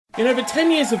In over 10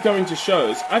 years of going to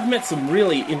shows, I've met some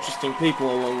really interesting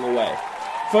people along the way.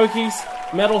 Folkies,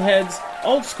 metalheads,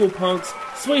 old school punks,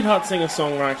 sweetheart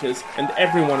singer-songwriters, and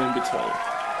everyone in between.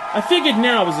 I figured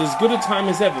now was as good a time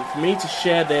as ever for me to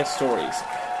share their stories.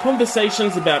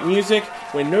 Conversations about music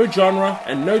where no genre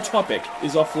and no topic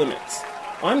is off limits.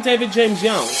 I'm David James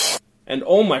Young, and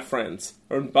all my friends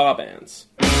are in bar bands.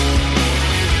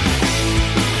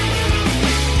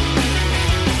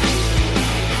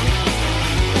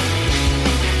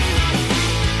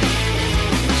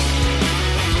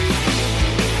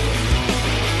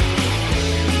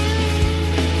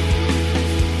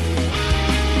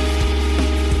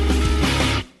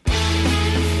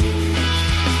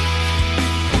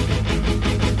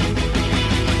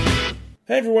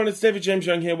 Hey everyone, it's David James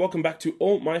Young here. Welcome back to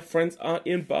All My Friends Are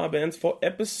in Bar Bands for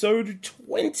episode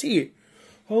 20.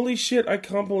 Holy shit, I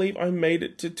can't believe I made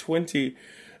it to 20.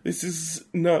 This is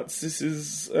nuts. This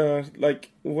is,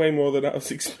 way more than I was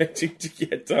expecting to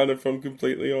get done, if I'm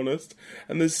completely honest.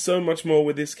 And there's so much more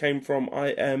where this came from. I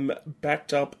am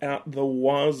backed up out the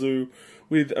wazoo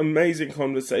with amazing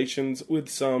conversations with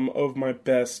some of my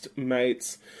best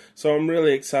mates. So I'm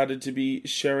really excited to be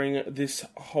sharing this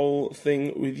whole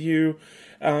thing with you.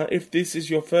 If this is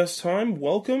your first time,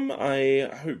 welcome. I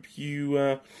hope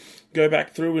you go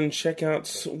back through and check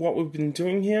out what we've been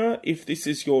doing here. If this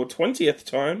is your 20th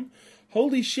time,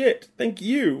 holy shit, thank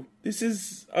you. This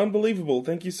is unbelievable.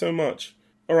 Thank you so much.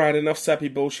 Alright, enough sappy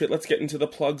bullshit. Let's get into the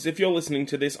plugs. If you're listening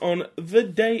to this on the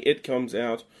day it comes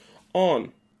out,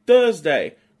 on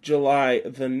Thursday, July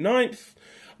the 9th,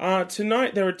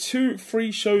 tonight there are 2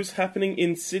 free shows happening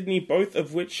in Sydney, both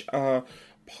of which are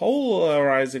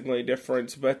polarizingly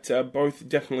different, but both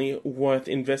definitely worth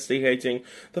investigating.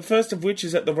 The first of which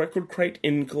is at the Record Crate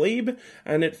in Glebe,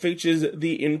 and it features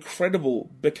the incredible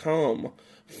Becalm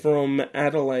from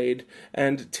Adelaide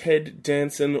and Ted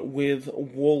Danson with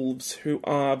Wolves, who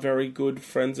are very good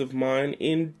friends of mine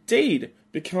indeed.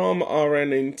 Becalm are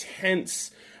an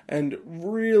intense and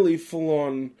really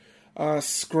full-on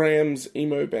Scrams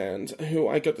emo band, who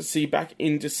I got to see back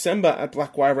in December at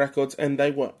Black Wire Records, and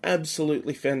they were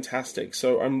absolutely fantastic.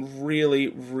 So I'm really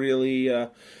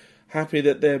happy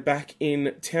that they're back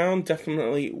in town.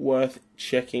 Definitely worth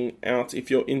checking out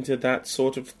if you're into that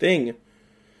sort of thing.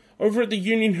 Over at the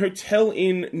Union Hotel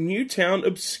in Newtown,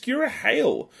 Obscura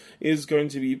Hale is going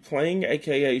to be playing,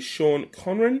 aka Sean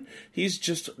Conran. He's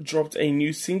just dropped a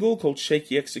new single called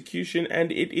Shaky Execution,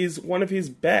 and it is one of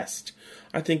his best.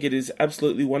 I think it is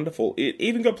absolutely wonderful. It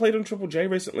even got played on Triple J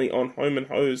recently on Home and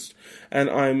Host, and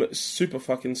I'm super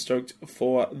fucking stoked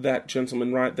for that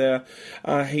gentleman right there.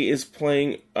 He is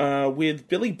playing with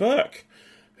Billy Burke,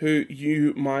 who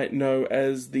you might know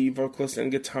as the vocalist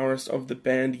and guitarist of the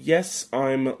band Yes,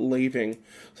 I'm Leaving.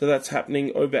 So that's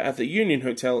happening over at the Union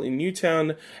Hotel in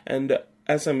Newtown, and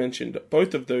as I mentioned,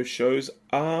 both of those shows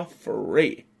are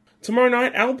free. Tomorrow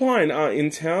night, Alpine are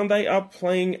in town. They are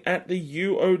playing at the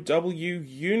UOW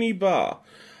Unibar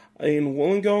in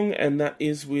Wollongong, and that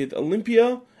is with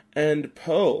Olympia and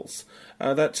Pearls.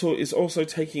 That tour is also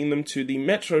taking them to the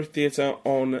Metro Theatre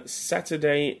on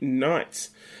Saturday night.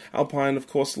 Alpine, of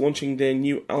course, launching their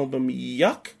new album,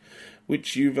 Yuck,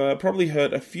 which you've probably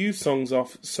heard a few songs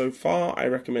off so far. I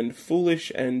recommend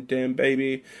Foolish and Damn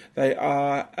Baby. They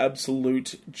are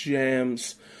absolute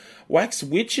jams. Wax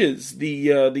Witches,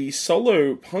 the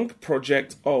solo punk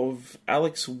project of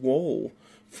Alex Wall,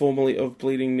 formerly of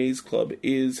Bleeding Knees Club,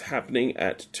 is happening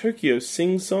at Tokyo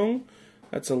Sing Song.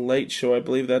 That's a late show. I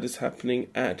believe that is happening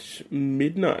at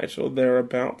midnight or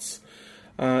thereabouts.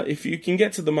 If you can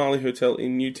get to the Marley Hotel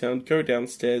in Newtown, go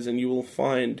downstairs and you will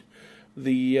find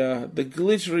the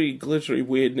glittery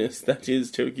weirdness that is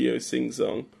Tokyo Sing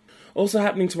Song. Also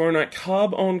happening tomorrow night,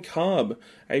 Carb on Carb,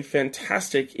 a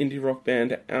fantastic indie rock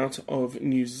band out of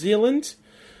New Zealand,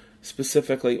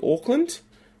 specifically Auckland,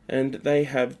 and they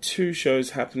have 2 shows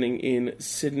happening in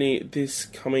Sydney this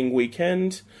coming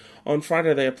weekend. On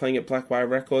Friday they are playing at Black Wire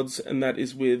Records, and that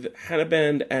is with Hannah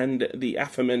Band and the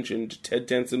aforementioned Ted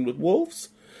Danson with Wolves.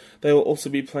 They will also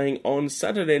be playing on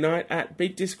Saturday night at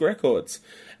Beat Disc Records,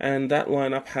 and that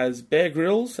lineup has Bear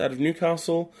Grylls out of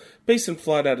Newcastle, Beast and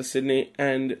Flight out of Sydney,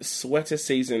 and Sweater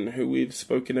Season, who we've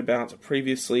spoken about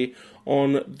previously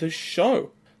on the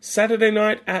show. Saturday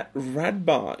night at Rad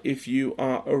Bar, if you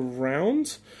are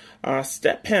around.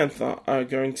 Step Panther are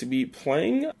going to be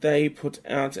playing. They put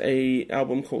out an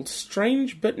album called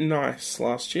Strange But Nice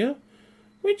last year,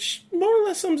 which more or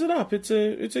less sums it up. It's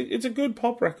a good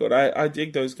pop record. I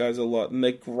dig those guys a lot, and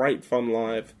they're great fun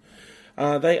live.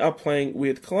 They are playing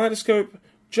with Kaleidoscope,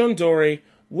 John Dory,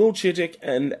 Will Chittick,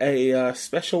 and a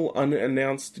special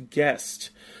unannounced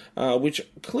guest. which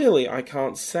clearly I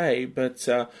can't say, but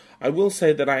I will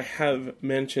say that I have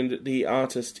mentioned the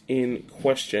artist in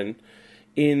question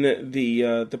in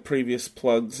the previous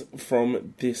plugs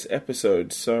from this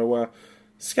episode. So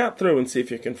scout through and see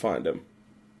if you can find him.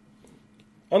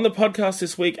 On the podcast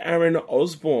this week, Aaron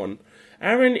Osborne.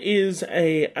 Aaron is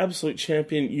a absolute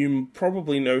champion. You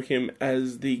probably know him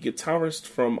as the guitarist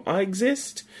from I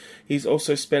Exist. He's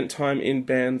also spent time in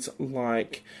bands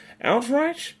like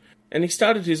Outright, and he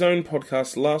started his own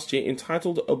podcast last year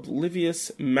entitled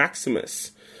Oblivious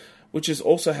Maximus, which has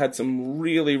also had some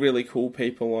really, really cool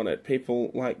people on it.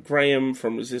 People like Graham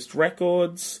from Resist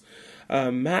Records,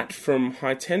 Matt from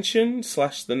High Tension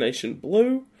 / The Nation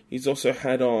Blue. He's also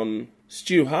had on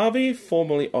Stu Harvey,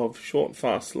 formerly of Short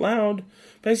Fast Loud.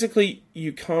 Basically,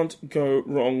 you can't go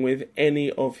wrong with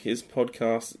any of his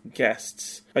podcast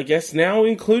guests. I guess now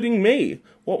including me.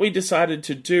 What we decided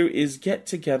to do is get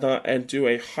together and do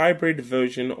a hybrid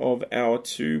version of our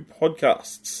two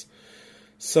podcasts.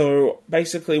 So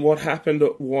basically what happened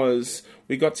was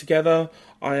we got together,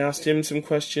 I asked him some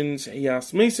questions, he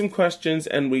asked me some questions,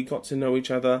 and we got to know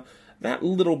each other that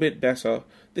little bit better.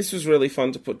 This was really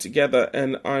fun to put together,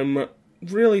 and I'm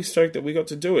really stoked that we got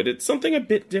to do it. It's something a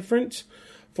bit different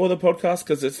for the podcast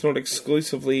because it's not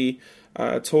exclusively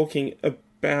talking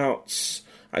about,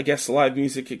 I guess, live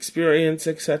music experience,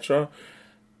 etc.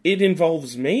 It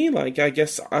involves me. Like, I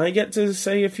guess I get to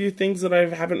say a few things that I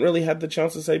haven't really had the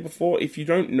chance to say before. If you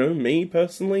don't know me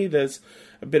personally, there's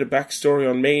a bit of backstory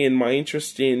on me and my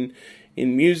interest in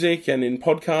music and in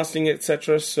podcasting,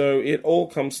 etc. So it all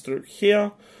comes through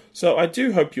here. So I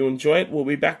do hope you enjoy it. We'll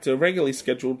be back to regularly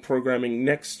scheduled programming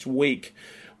next week.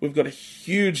 We've got a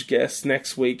huge guest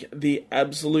next week, the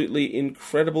absolutely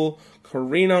incredible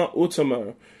Karina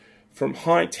Utomo from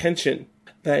High Tension.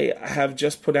 They have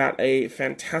just put out a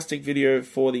fantastic video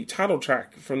for the title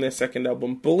track from their second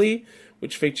album, Bully,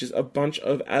 which features a bunch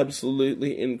of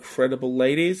absolutely incredible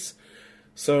ladies.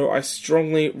 So I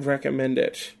strongly recommend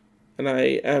it. And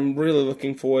I am really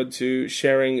looking forward to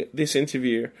sharing this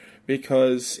interview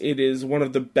because it is one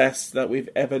of the best that we've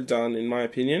ever done, in my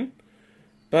opinion.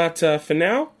 But for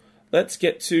now, let's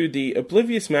get to the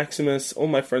Oblivious Maximus, All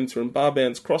My Friends Are in Bar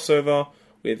Bands crossover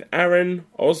with Aaron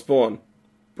Osborne.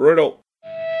 Brutal.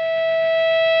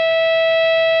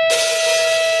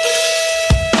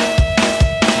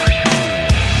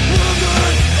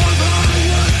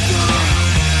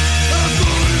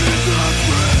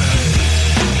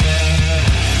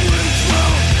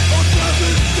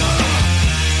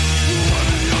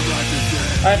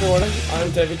 Hi everyone, I'm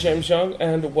David James Young,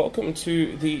 and welcome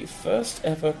to the first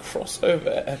ever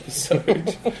crossover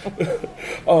episode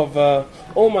of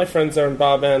All My Friends Are in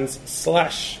Bar Bands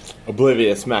 /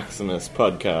 Oblivious Maximus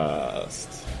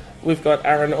podcast. We've got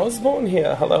Aaron Osborne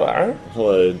here. Hello, Aaron.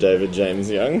 Hello, David James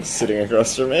Young, sitting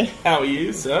across from me. How are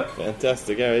you, sir?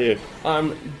 Fantastic, how are you?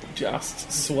 I'm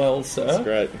just swell, sir. That's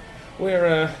great.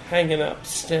 We're hanging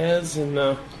upstairs in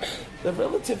the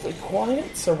relatively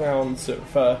quiet surrounds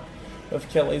of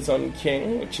Kelly's on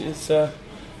King, which is a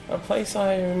place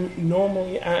I am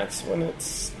normally at when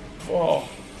it's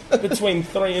between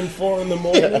 3 and 4 in the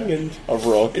morning, and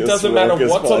it doesn't matter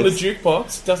what's on the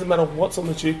jukebox. Doesn't matter what's on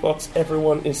the jukebox.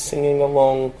 Everyone is singing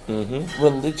along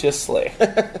religiously.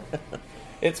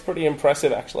 It's pretty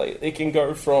impressive, actually. It can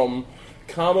go from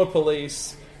Karma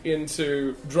Police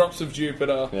into Drops of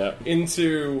Jupiter,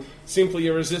 into Simply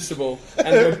Irresistible,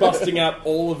 and we're busting out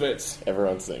all of it.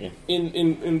 Everyone's singing.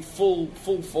 In full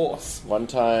force. One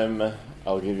time,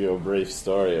 I'll give you a brief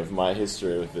story of my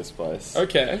history with this place.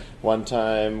 Okay. One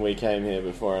time we came here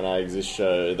before an I Exist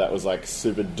show that was like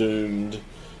super doomed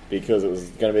because it was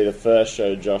going to be the first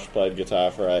show Josh played guitar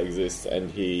for I Exist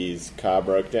and his car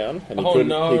broke down and he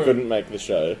couldn't make the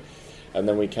show. And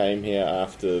then we came here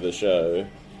after the show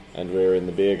and we were in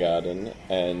the beer garden,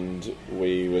 and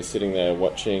we were sitting there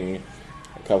watching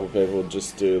a couple of people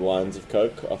just do lines of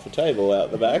coke off a table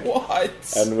out the back.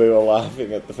 What? And we were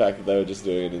laughing at the fact that they were just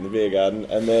doing it in the beer garden,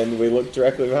 and then we looked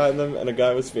directly behind them, and a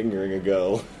guy was fingering a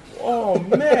girl. Oh,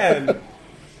 man.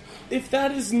 If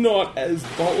that is not as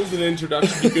bold an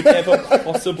introduction you could ever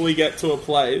possibly get to a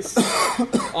place,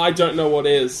 I don't know what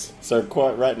is. So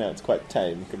right now it's quite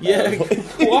tame. Yeah,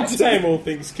 quite tame, all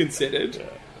things considered. Yeah.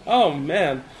 Oh,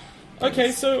 man.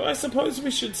 Okay, so I suppose we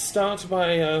should start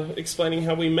by explaining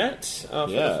how we met for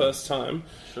the first time.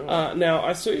 Sure. Now,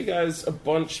 I saw you guys a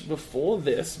bunch before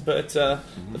this, but the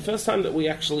first time that we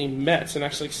actually met and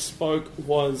actually spoke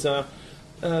was the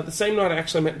same night I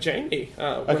actually met Jamie.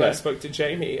 When I spoke to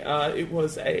Jamie, it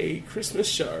was a Christmas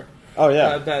show Oh,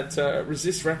 yeah. That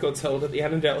Resist Records held at the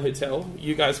Annandale Hotel.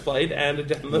 You guys played, and A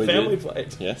Death in the Family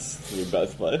played. Yes, we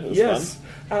both played. It was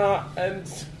fun.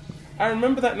 And I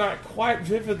remember that night quite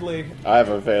vividly. I have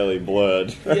a fairly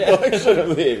blurred recollection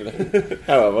of the evening.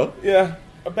 However. Yeah,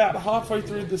 about halfway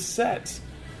through the set,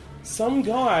 some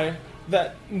guy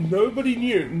that nobody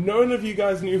knew, none of you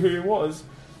guys knew who he was,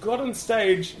 got on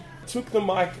stage, took the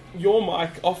mic, your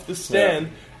mic, off the stand,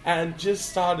 and just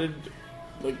started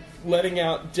like letting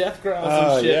out death growls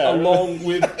and shit along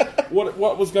with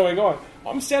what was going on.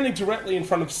 I'm standing directly in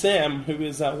front of Sam, who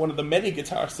is one of the many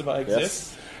guitarists of I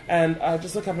Exist, and I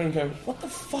just look up and go, what the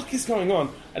fuck is going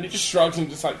on? And he just shrugs and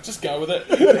just go with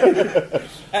it.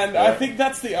 And I think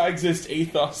that's the I Exist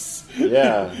ethos.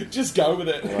 Yeah. Just go with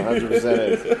it. 100%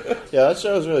 is. Yeah, that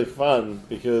show was really fun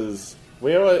because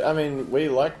we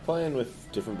like playing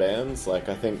with different bands. Like,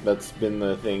 I think that's been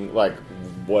the thing, like,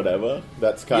 whatever.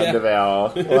 That's kind of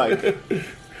our, like...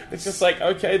 It's just like,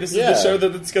 okay, this is the show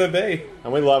that it's going to be.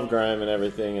 And we love Graham and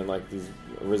everything, and, like,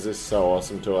 Resist so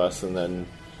awesome to us, and then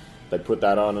they put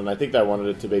that on, and I think they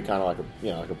wanted it to be kind of like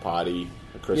like a party,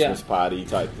 a Christmas party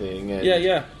type thing. And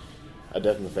A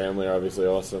Death in the Family are obviously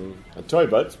awesome. And Toy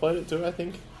Boats played it too, I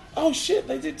think. Oh shit,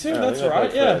 they did too. That's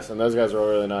right. Yeah, first. And those guys were all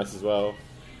really nice as well.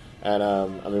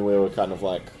 And we were kind of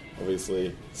like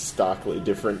obviously starkly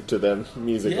different to them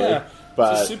musically. Yeah,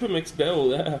 but it's a super mixed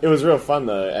bill. Yeah, it was real fun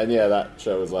though. And that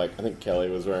show was like, I think Kelly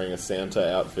was wearing a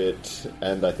Santa outfit,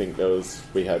 and I think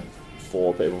we had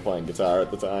 4 people playing guitar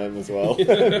at the time as well.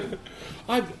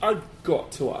 I've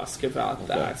got to ask about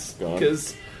that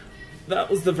because that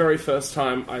was the very first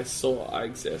time I saw I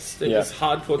Exist. It was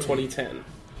Hardcore 2010.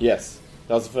 Yes,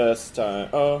 that was the first time.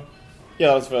 Oh, yeah,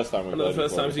 that was the first time we played. One of the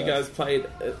first times you guys played,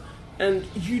 and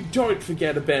you don't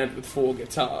forget a band with 4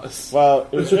 guitars. Well,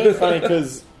 it was really funny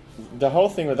because the whole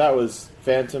thing with that was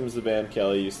Phantoms, the band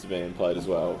Kelly used to be in, played as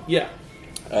well. Yeah,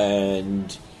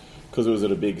 and because it was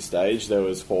at a big stage, there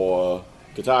was 4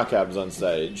 guitar cabs on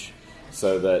stage,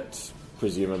 so that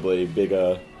presumably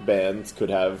bigger bands could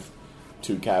have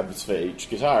 2 cabs for each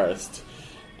guitarist.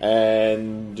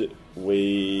 And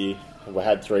we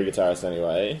had 3 guitarists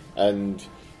anyway, and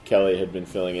Kelly had been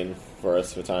filling in for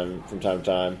us from time to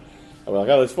time. And we're like,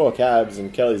 oh, there's 4 cabs,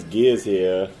 and Kelly's gear's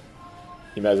here.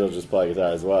 He may as well just play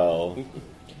guitar as well.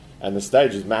 And the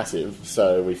stage is massive,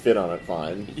 so we fit on it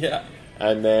fine. Yeah.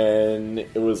 And then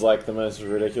it was like the most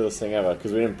ridiculous thing ever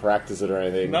because we didn't practice it or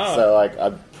anything. No. So like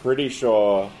I'm pretty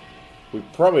sure we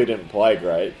probably didn't play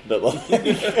great, but like I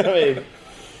mean,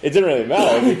 it didn't really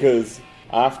matter because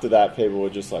after that people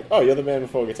were just like, "Oh, you're the man with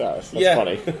 4 guitars." That's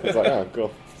funny. It's like, "Oh,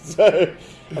 cool." So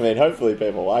I mean, hopefully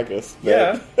people like us.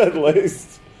 But at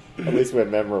least we're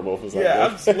memorable for something. Yeah,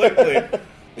 absolutely.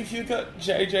 If you got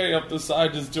JJ up the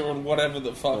side just doing whatever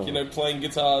the fuck, playing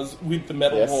guitars with the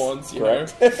metal horns,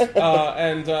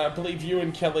 and I believe you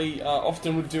and Kelly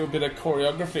often would do a bit of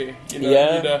choreography,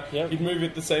 you'd move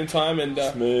at the same time and...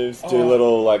 moves, do a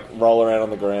little, like, roll around on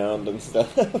the ground and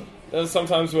stuff. There was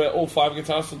sometimes where all 5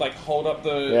 guitarists would, like, hold up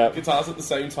the guitars at the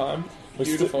same time.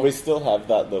 Beautiful. We still have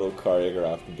that little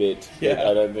choreographed bit. Yeah.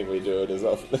 I don't think we do it as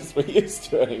often as we used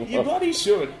to anymore. You bloody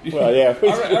should. Well, yeah.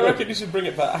 I reckon you should bring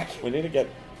it back. We need to get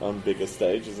on bigger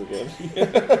stages again.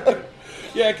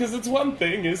 Yeah, because it's one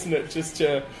thing, isn't it? Just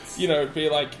to, be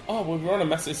like, oh, well, we're on a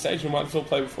massive stage, we might as well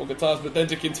play with 4 guitars. But then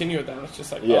to continue with that, it's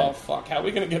just like, oh, fuck, how are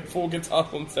we going to get 4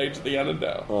 guitars on stage at the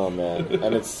Annandale? Oh, man.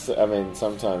 And it's,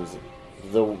 sometimes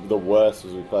the worst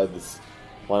was we played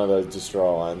one of those Destroy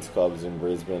Alliance clubs in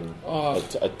Brisbane,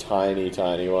 a tiny,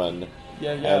 tiny one.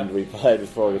 Yeah. And we played with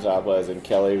 4 guitar players, and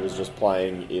Kelly was just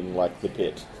playing in, like, the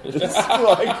pit. Just,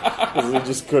 because we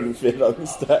just couldn't fit on the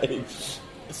stage.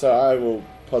 So I will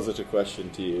posit a question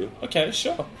to you. Okay,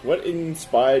 sure. What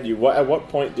inspired you? At what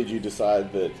point did you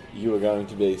decide that you were going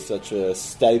to be such a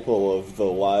staple of the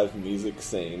live music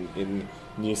scene in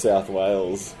New South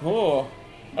Wales? Oh...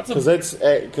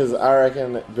 Because I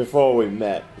reckon before we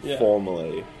met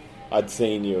formally, I'd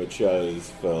seen you at shows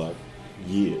for like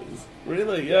years.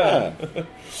 Really? Yeah.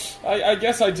 I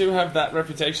guess I do have that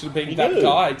reputation of being that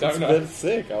guy, don't I? That's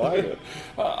sick. I like it.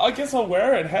 I guess I'll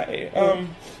wear it. Hey,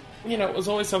 it was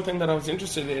always something that I was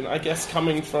interested in. I guess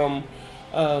coming from.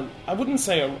 I wouldn't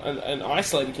say an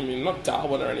isolated community, not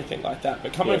Darwin or anything like that,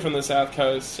 but coming from the South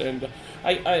Coast, and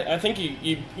I think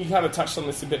you kind of touched on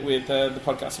this a bit with the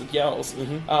podcast with Yells,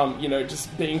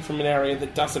 just being from an area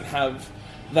that doesn't have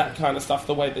that kind of stuff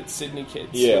the way that Sydney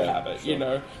kids would have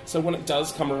it, So when it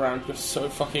does come around, you're so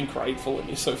fucking grateful and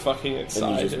you're so fucking excited.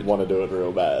 And you just want to do it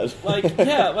real bad.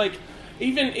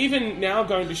 Even now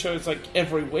going to shows like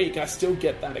every week, I still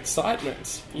get that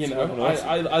excitement,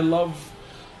 I love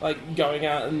like going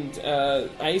out and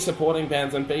A, supporting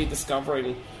bands, and B,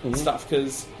 discovering stuff,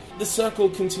 because the circle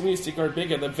continues to grow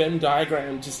bigger. The Venn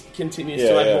diagram just continues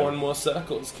to add more and more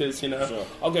circles, because,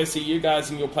 I'll go see you guys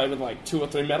and you'll play with like 2 or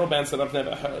 3 metal bands that I've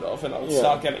never heard of, and I'll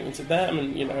start getting into them,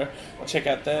 and, I'll check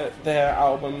out their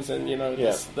albums, and,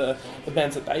 the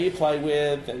bands that they play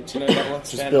with, and, that'll expand.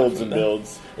 Just builds and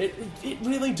builds. It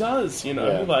really does,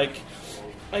 like,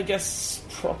 I guess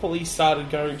properly started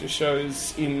going to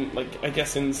shows in, like, I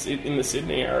guess in the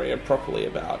Sydney area properly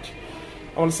about,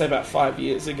 I want to say about 5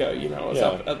 years ago, I was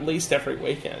up at least every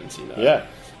weekend, Yeah.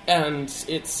 And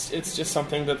it's just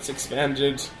something that's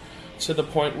expanded to the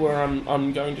point where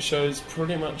I'm going to shows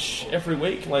pretty much every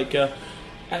week. Like,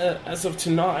 as of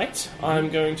tonight, I'm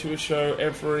going to a show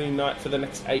every night for the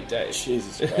next 8 days.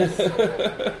 Jesus Christ.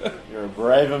 You're a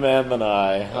braver man than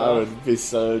I would be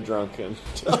so drunken.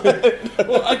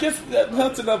 Well, I guess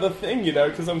that's another thing,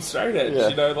 because I'm straight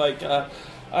edge, like...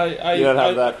 you don't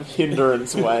have that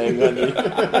hindrance weighing on you.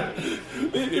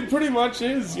 It pretty much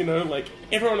is, like,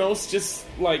 everyone else just,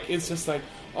 like, it's just like,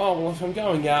 oh, well, if I'm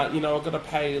going out, I've got to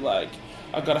pay, like,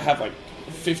 I've got to have, like,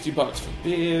 $50 for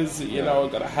beers,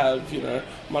 I've got to have,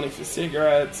 money for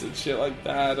cigarettes and shit like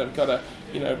that. I've got to,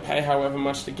 pay however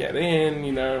much to get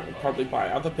in, probably buy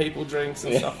other people drinks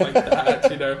and stuff like that,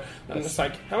 And it's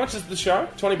like, how much is the show?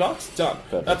 $20? Done.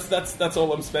 Perfect. That's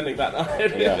all I'm spending that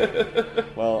night. Yeah.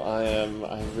 Well,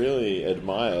 I really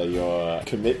admire your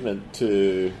commitment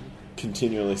to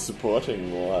continually supporting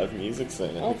the live music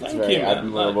scene. I think it's very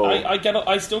admirable.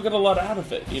 I still get a lot out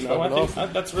of it, I think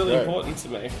awesome. that's really important to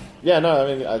me. Yeah, no,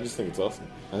 I mean, I just think it's awesome.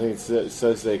 I think it's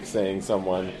so sick seeing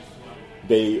someone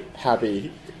be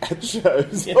happy at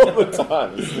shows all the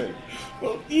time.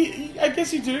 Well, I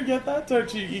guess you do get that,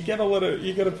 don't you? You get a lot of...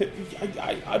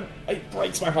 It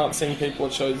breaks my heart seeing people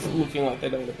at shows looking like they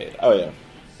don't want to be there. Oh, yeah.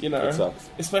 It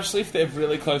sucks. Especially if they're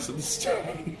really close to the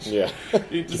stage. Yeah.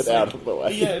 You just Get out of the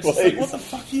way. Yeah, it's just like, what the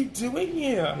fuck are you doing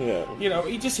here? Yeah.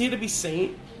 You're just here to be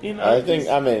seen. I'd say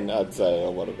a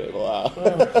lot of people are.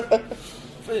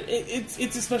 But it's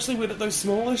especially weird at those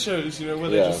smaller shows, where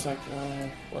they're just like,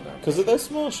 whatever. Because at those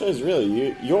small shows,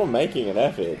 really, you're making an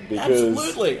effort. Because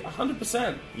absolutely,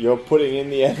 100%. You're putting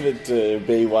in the effort to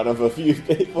be one of a few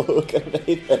people who can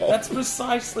be there. That's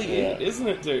precisely it, isn't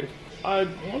it, dude? I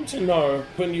want to know,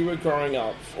 when you were growing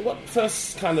up, what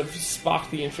first kind of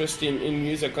sparked the interest in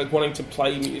music, like wanting to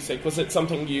play music? Was it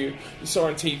something you saw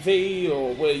on TV,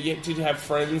 or did you have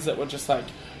friends that were just like,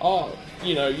 oh,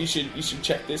 you should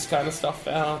check this kind of stuff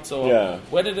out, or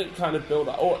where did it kind of build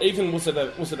up? Or even was it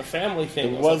a family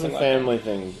thing? It was a family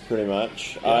thing, pretty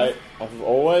much. Yeah. I've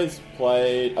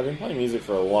been playing music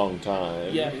for a long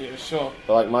time. Yeah, sure.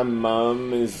 But, like, my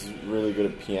mum is really good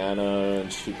at piano,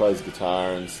 and she plays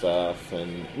guitar and stuff,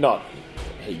 and not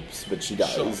heaps, but she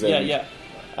does. Sure.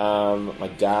 And, my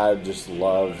dad just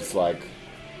loves, like,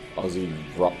 Aussie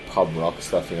pub rock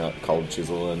stuff, Cold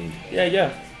Chisel, and...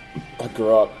 Yeah. I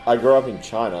grew up in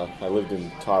China. I lived in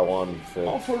Taiwan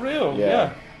for real?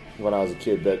 Yeah, when I was a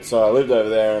kid. But so I lived over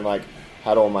there and like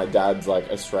had all my dad's like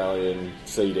Australian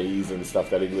CDs and stuff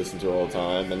that he'd listen to all the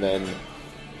time. And then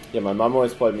my mum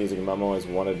always played music, and mum always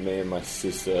wanted me and my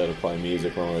sister to play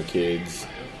music when we were kids.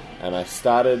 And I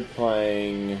started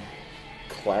playing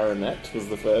clarinet was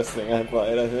the first thing I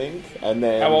played, I think. And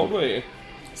then how old were you?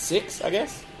 6, I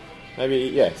guess.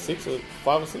 Maybe 6 or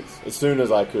 5 or 6. As soon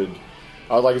as I could.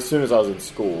 As soon as I was in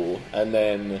school, and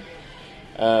then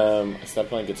I started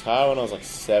playing guitar when I was like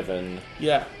 7.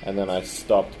 Yeah. And then I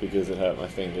stopped because it hurt my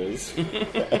fingers.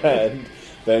 And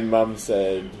then Mum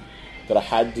said that I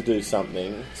had to do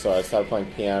something, so I started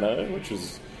playing piano, which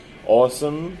was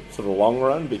awesome for the long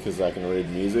run because I can read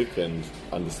music and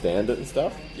understand it and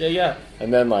stuff. Yeah.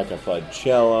 And then like I played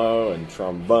cello and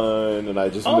trombone, and I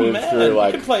just moved through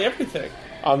like... you can play everything.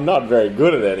 I'm not very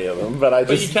good at any of them, but I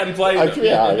just... But you can play them.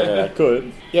 I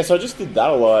could. Yeah, so I just did that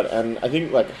a lot, and I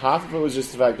think, like, half of it was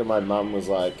just the fact that my mum was,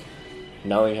 like,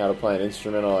 knowing how to play an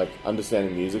instrument or, like,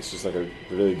 understanding music's just, like, a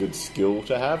really good skill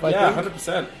to have, I think.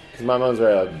 100%. Because my mum's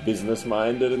very, like,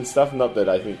 business-minded and stuff. Not that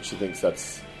I think she thinks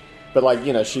that's... But, like,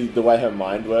 the way her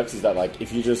mind works is that, like,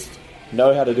 if you just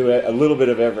know how to do a little bit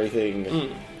of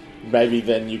everything... Maybe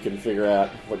then you can figure out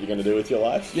what you're going to do with your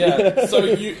life. Yeah, so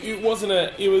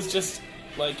it was just...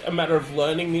 like a matter of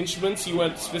learning the instruments. You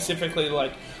weren't specifically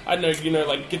like, I don't know,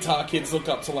 like guitar kids look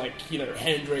up to like,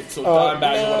 Hendrix or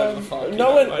Dimebag or whatever the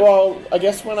fuck. Well, I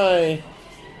guess when I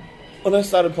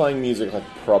started playing music like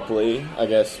properly, I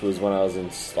guess was when I was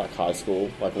in like high school.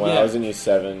 Like when I was in year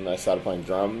 7, I started playing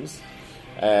drums,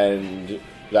 and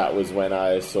that was when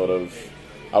I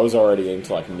was already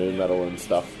into like nu metal and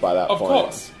stuff by that point. Of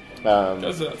course.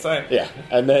 Goes without saying. Yeah,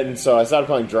 and then so I started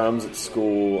playing drums at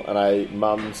school, and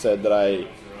Mum said that I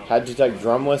had to take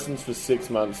drum lessons for 6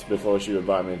 months before she would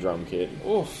buy me a drum kit.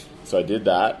 Oof. So I did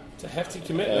that. It's a hefty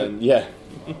commitment. And yeah.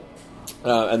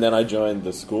 And then I joined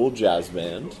the school jazz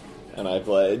band, and I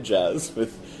played jazz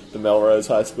with the Melrose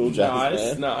High School Jazz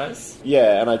Band. Nice.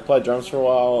 Yeah, and I played drums for a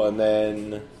while, and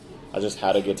then I just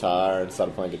had a guitar and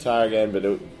started playing guitar again, but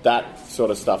that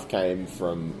sort of stuff came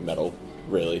from metal,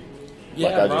 really.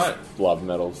 Yeah, I just love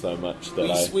metal so much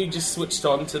that we just switched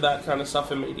on to that kind of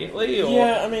stuff immediately, or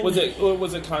yeah, I mean, was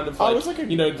it kind of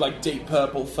like, like Deep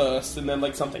Purple first, and then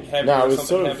like something heavier, or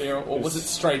something heavier, or was it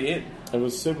straight in? It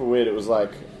was super weird. It was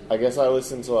like, I guess I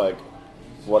listened to like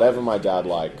whatever my dad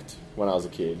liked when I was a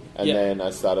kid, and then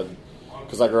I started,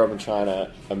 because I grew up in China,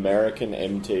 American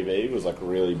MTV was like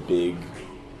really big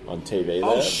on TV there.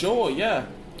 Oh sure, yeah.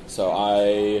 So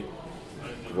I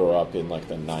grew up in like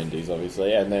the 90s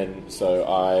obviously, and then so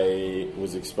I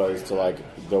was exposed to like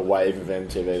the wave of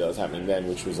MTV that was happening then,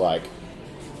 which was like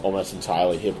almost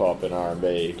entirely hip-hop and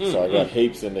R&B. So I got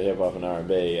heaps into hip-hop and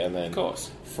R&B, and then of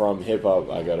course from hip-hop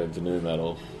I got into nu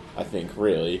metal, I think,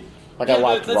 really. Like I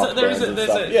liked rock bands and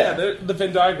stuff. The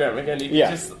Venn diagram again, you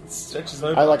can just stretches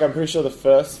over. I'm pretty sure the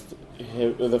first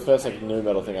like nu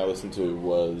metal thing I listened to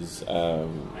was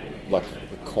like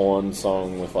the Korn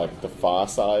song with like the Far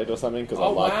Side or something, because I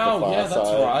liked the Far Side.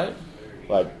 That's right.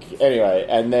 Like anyway,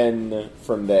 and then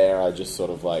from there I just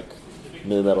sort of like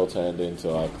nu metal turned into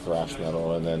like thrash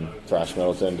metal, and then thrash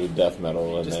metal turned into death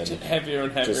metal, and just then heavier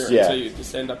and heavier until you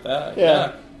just end up there.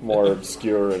 Yeah. More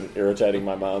obscure and irritating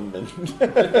my mum, and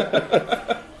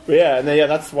but yeah, and then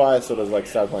that's why I sort of like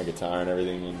started playing guitar and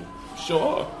everything, and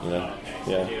sure,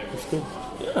 it's cool.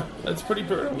 Yeah, that's pretty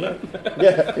brutal, man.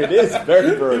 Yeah, it is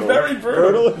very brutal. Very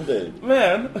brutal. Brutal indeed.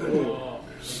 Man.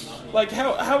 Like,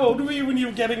 how old were you when you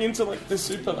were getting into, like, the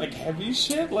super, like, heavy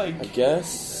shit? Like, I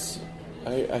guess,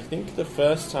 I think the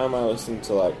first time I listened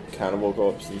to, like, Cannibal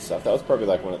Corpse and stuff, that was probably,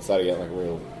 like, when it started getting, like,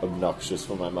 real obnoxious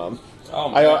for my mum. Oh,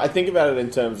 man. I think about it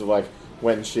in terms of, like,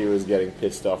 when she was getting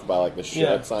pissed off by, like, the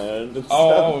shirts I owned and stuff.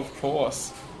 Oh, of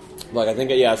course. Like, I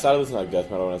think, I started listening to, like,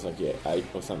 death metal when I was, like, 8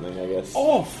 or something, I guess.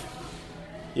 Oh,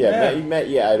 yeah,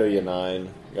 maybe 8 or year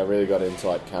 9. I really got into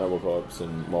like Cannibal Corpse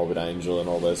and Morbid Angel and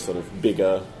all those sort of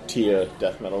bigger tier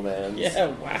death metal bands. Yeah,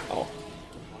 wow.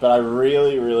 But I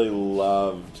really, really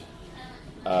loved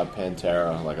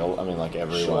Pantera. Like, I mean, like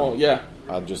everyone. Sure, yeah.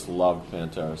 I just loved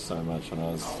Pantera so much when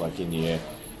I was like in year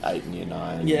 8 and year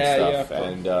 9 and stuff. Yeah.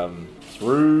 And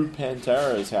through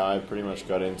Pantera is how I pretty much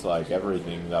got into like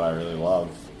everything that I really love.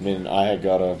 I mean, I had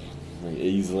got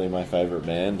easily my favourite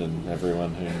band, and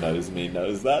everyone who knows me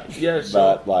knows that. Yeah, sure.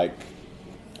 But like,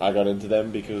 I got into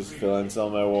them because Phil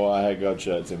Anselmo wore I Had God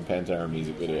shirts in Pantera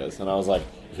music videos, and I was like,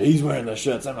 if he's wearing those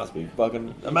shirts, that must be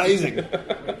fucking amazing.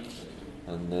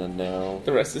 And then now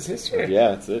the rest is history. Yeah,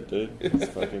 that's it, dude. It's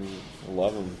fucking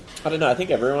love them. I don't know. I think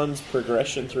everyone's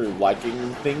progression through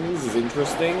liking things is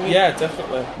interesting. Yeah,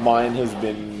 definitely. Mine has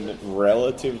been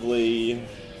relatively,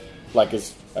 like,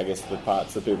 I guess the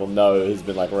parts that people know has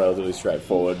been like relatively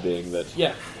straightforward, being that.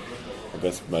 Yeah. I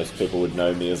guess most people would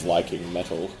know me as liking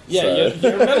metal. Yeah, so.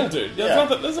 you're a metal dude.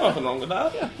 There's nothing wrong with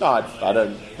that. Yeah. No, I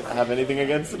don't have anything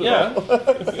against it at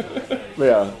all.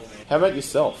 Yeah. How about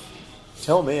yourself?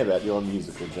 Tell me about your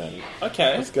musical journey.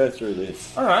 Okay. Let's go through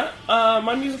this. Alright.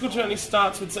 My musical journey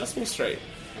starts with Sesame Street.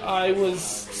 I was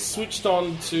switched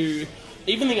on to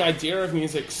even the idea of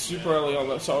music super early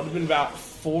on, so I would have been about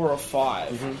 4 or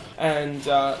 5. Mm-hmm. And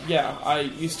I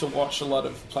used to watch a lot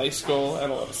of Play School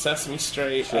and a lot of Sesame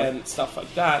Street and stuff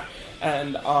like that.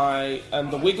 And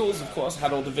the Wiggles, of course,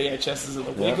 had all the VHSs of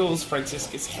the Wiggles,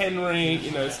 Franciscus Henry,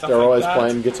 stuff like that. They're always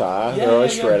playing guitar. They're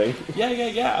always shredding.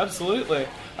 Yeah, absolutely.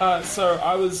 So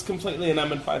I was completely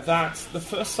enamored by that. The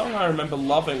first song I remember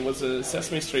loving was a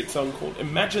Sesame Street song called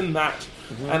Imagine That,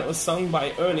 and it was sung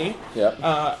by Ernie. Yep.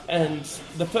 And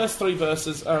the first 3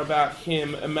 verses are about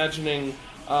him imagining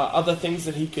other things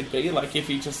that he could be, like if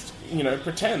he just,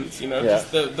 pretends,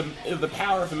 just the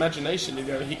power of imagination,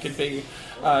 he could be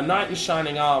a knight in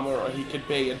shining armor, or he could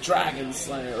be a dragon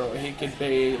slayer, or he could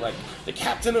be, like, the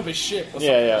captain of a ship, or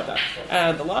something like that.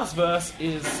 And the last verse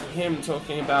is him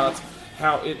talking about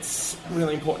how it's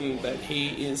really important that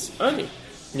he is Ernie,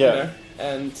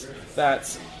 and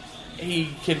that he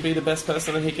can be the best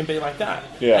person that he can be like that.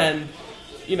 Yeah. And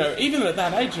even at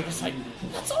that age, you're just like,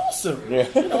 that's awesome. Yeah.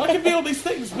 I can be all these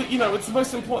things, but it's the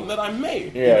most important that I'm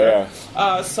me.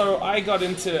 So I got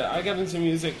into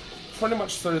music pretty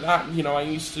much through that. I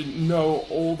used to know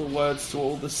all the words to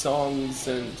all the songs,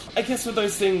 and I guess with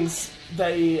those things,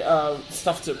 they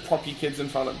stuff to prop your kids in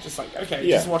front of, just like, okay,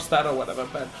 just watch that or whatever.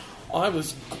 But I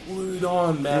was glued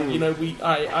on, man. You know,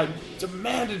 I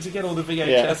demanded to get all the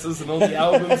VHSs and all the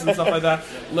albums and stuff like that.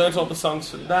 Learned all the songs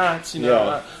for that. You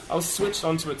know, I was switched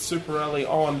onto it super early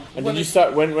on. And did you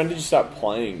start? When did you start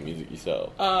playing music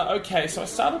yourself? Okay, so I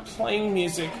started playing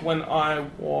music when I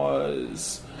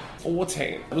was 14.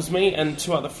 It was me and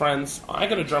 2 other friends. I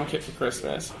got a drum kit for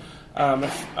Christmas.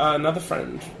 Another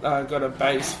friend got a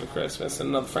bass for Christmas,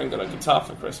 and another friend got a guitar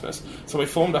for Christmas. So we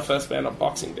formed our first band on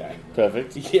Boxing Day.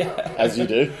 Perfect. Yeah. As you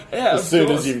do. Yeah, as soon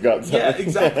as you've got something. Yeah,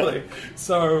 exactly.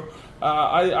 So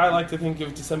I like to think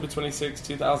of December 26,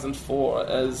 2004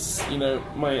 as, you know,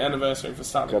 my anniversary for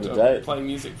starting to play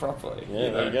music properly. Yeah,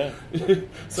 you know? There you go.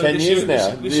 So 10 years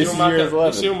now. This year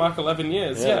will mark 11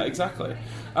 years. Yeah, exactly.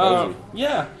 So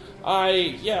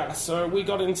we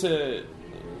got into...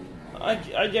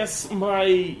 I guess my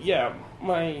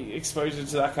exposure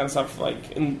to that kind of stuff,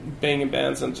 like being in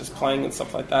bands and just playing and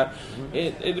stuff like that,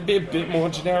 it'd be a bit more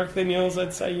generic than yours,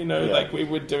 I'd say. You know, like we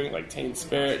were doing like Teen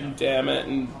Spirit and Damn It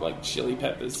and like Chili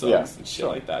Peppers songs and shit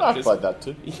like that. I played that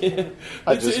too. Yeah,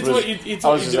 I was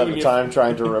just at the time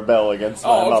trying to rebel against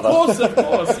my mother. Of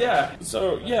course, yeah.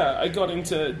 So yeah, I got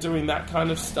into doing that kind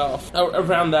of stuff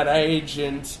around that age,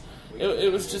 and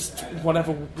it was just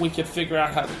whatever we could figure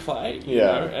out how to play, you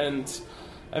know, and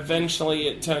eventually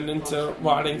it turned into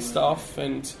writing stuff,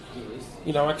 and,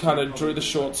 you know, I kind of drew the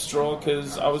short straw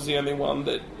because I was the only one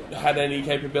that had any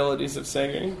capabilities of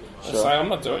singing. Sure. So I'm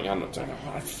not doing it.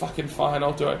 Oh, fucking fine,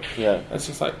 I'll do it. Yeah. And it's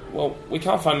just like, well, we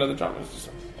can't find another drummer. It's just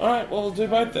like, all right, well, we'll do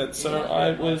both then. So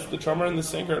I was the drummer and the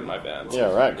singer in my band.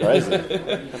 Yeah, right, crazy.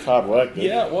 That's hard work, dude.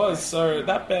 Yeah, it was. So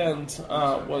that band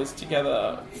was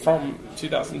together from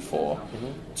 2004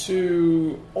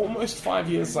 to almost 5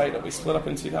 years later. We split up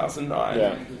in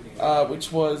 2009,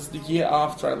 which was the year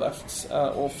after I left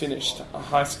or finished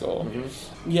high school.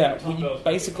 Yeah, we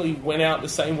basically went out the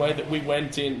same way that we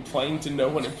went in, playing to no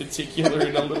one in particular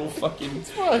in a little fucking...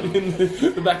 in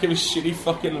the back of a shitty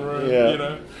fucking room, you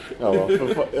know? Oh,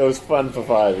 well, it was fun for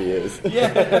 5 years.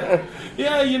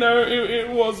 Yeah, you know, it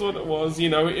was what it was, you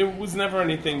know, it was never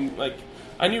anything, like,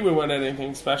 I knew we weren't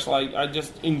anything special, I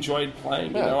just enjoyed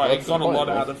playing, you know, I got a lot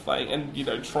out of playing, and, you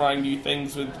know, trying new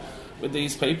things with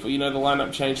these people. You know, the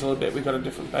lineup changed a little bit. We got a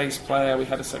different bass player, we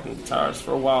had a second guitarist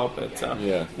for a while, but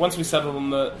once we settled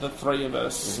on the 3 of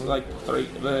us,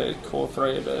 the core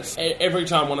 3 of us, every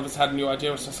time one of us had a new idea,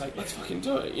 it was just like, let's fucking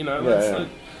do it, you know?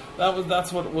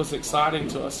 That's what was exciting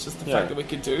to us, just the fact that we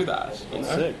could do that. You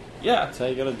know? Sick. Yeah. That's how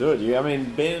you gotta do it. I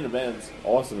mean, being in a band's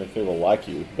awesome if people like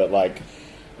you, but like,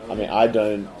 I mean, I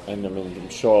don't, and I mean, I'm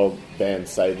sure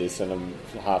bands say this, and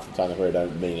half the time I probably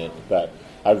don't mean it, but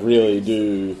I really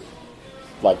do,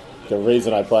 like, the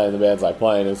reason I play in the bands I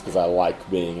play in is because I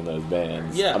like being in those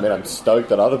bands. Yeah. I mean, I'm stoked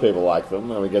that other people like them,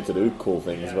 and we get to do cool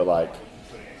things, but like,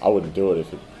 I wouldn't do it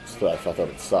if I thought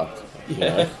it sucked. You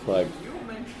know? Like,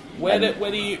 where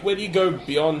do you go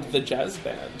beyond the jazz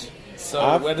band?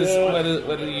 So where do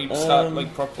you start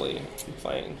like properly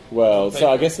playing? Well,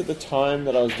 so I guess at the time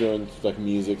that I was doing like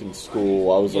music in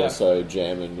school, I was also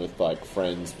jamming with like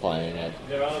friends playing at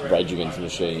Rage Against the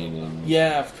Machine and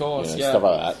of course, stuff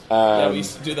like that. We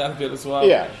used to do that a bit as well.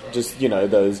 Yeah, just, you know,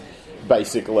 those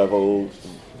basic level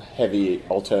heavy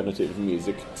alternative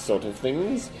music sort of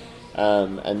things.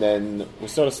 And then we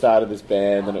sort of started this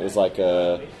band, and it was like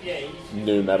a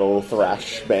nu metal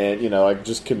thrash band, you know, like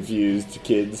just confused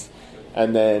kids.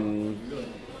 And then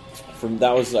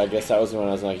that was when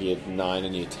I was like year 9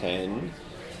 and year 10.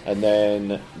 And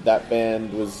then that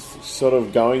band was sort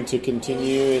of going to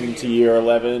continue into year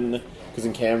 11, because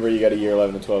in Canberra you go to year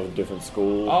 11 and 12 at different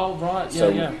schools. Oh, right,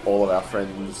 So all of our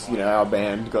friends, you know, our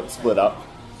band got split up,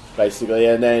 basically.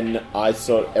 And then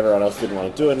everyone else didn't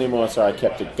want to do it anymore, so I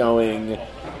kept it going.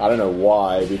 I don't know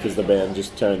why, because the band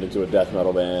just turned into a death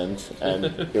metal band, and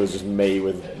it was just me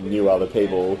with new other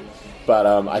people. But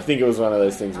I think it was one of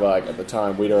those things where, like, at the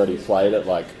time we'd already played at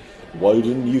like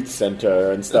Woden Youth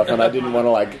Centre and stuff, and I didn't want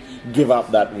to like give up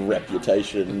that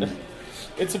reputation.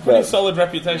 It's a pretty solid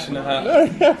reputation to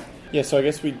have. Yeah, so I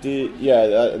guess we did.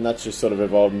 Yeah, and that's just sort of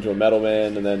evolved into a metal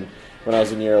band. And then when I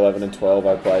was in year 11 and 12,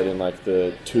 I played in like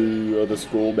the 2 of the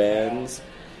school bands.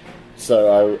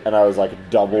 So I was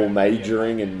like double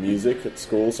majoring in music at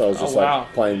school. So I was just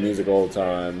like playing music all the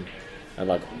time. And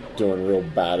like doing real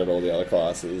bad at all the other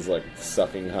classes, like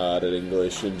sucking hard at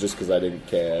English, and just because I didn't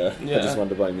care, I just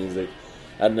wanted to play music.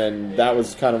 And then that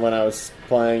was kind of when I was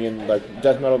playing in like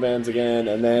death metal bands again.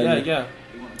 And then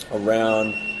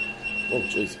around,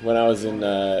 when I was in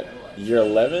year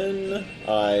 11,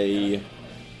 I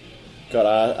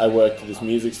worked at this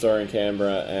music store in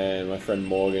Canberra, and my friend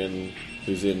Morgan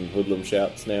who's in Hoodlum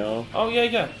Shouts now. Oh,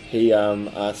 yeah. He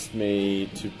asked me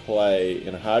to play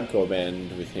in a hardcore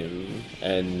band with him,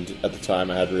 and at the time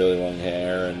I had really long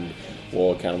hair and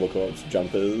wore Cannibal Corpse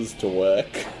jumpers to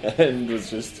work, and was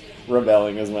just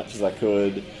rebelling as much as I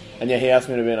could. And yeah, he asked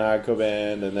me to be in a hardcore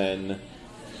band, and then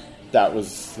that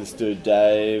was this dude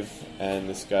Dave and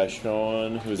this guy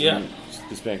Sean, who was in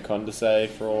this band Condorcet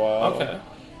for a while. Okay.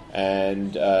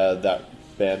 And that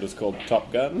band was called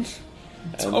Top Gun.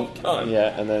 Top Gun?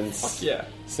 Yeah, and then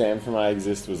Sam from I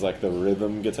Exist was like the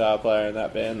rhythm guitar player in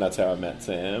that band. That's how I met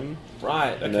Sam.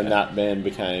 Right, okay. And then that band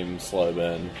became Slow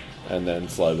Burn, and then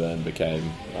Slow Burn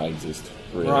became I Exist.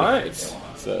 Really. Right.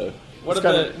 So... What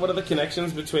are the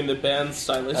connections between the bands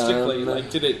stylistically?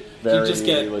 Did you just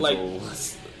get little.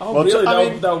 Oh, well,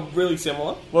 really? They were really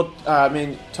similar? Well,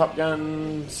 Top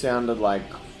Gun sounded like,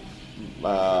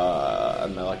 I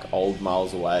don't know, like Old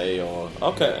Miles Away or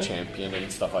Champion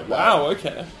and stuff like that. Wow,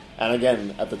 okay. And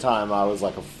again, at the time, I was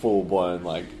like a full-blown,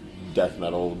 like, death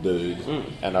metal dude.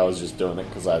 And I was just doing it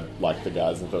because I liked the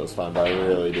guys and thought it was fun, but I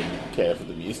really didn't care for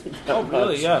the music that much.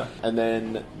 Really? Yeah. And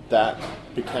then that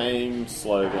became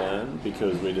Slow Burn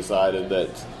because we decided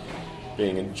that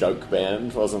being a joke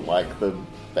band wasn't like the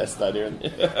best idea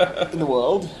in the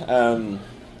world.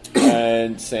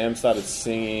 And Sam started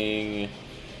singing,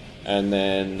 and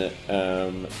then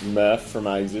Murph from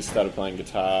I Exist started playing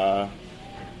guitar,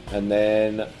 and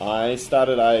then I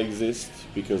started I Exist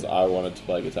because I wanted to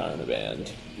play guitar in a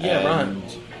band. Yeah, and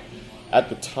at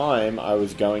the time, I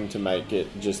was going to make it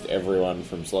just everyone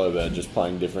from Slow Burn just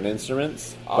playing different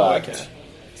instruments, but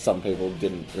some people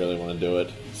didn't really want to do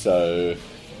it. So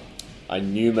I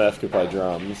knew Murph could play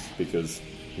drums because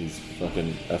he's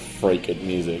fucking a freak at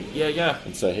music. Yeah.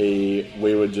 And so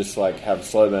we would just like have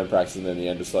Slow Burn practice, and then at the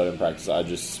end of Slow Burn practice, I'd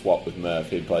just swap with Murph.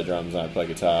 He'd play drums and I'd play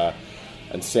guitar.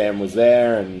 And Sam was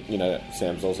there, and, you know,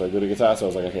 Sam's also good at guitar, so I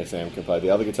was like, okay, Sam can play the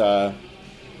other guitar.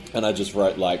 And I just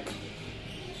wrote, like,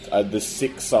 the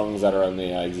 6 songs that are on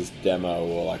the I Exist demo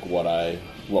were, like,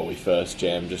 what we first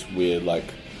jammed, just weird, like,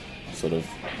 sort of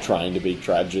trying to be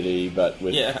tragedy, but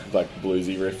with, like,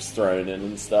 bluesy riffs thrown in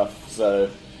and stuff. So,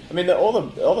 I mean, all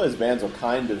those bands were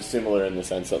kind of similar in the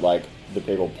sense that, like, the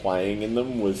people playing in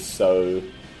them was so,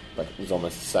 like, it was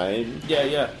almost the same.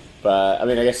 Yeah. But, I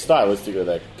mean, I guess stylistically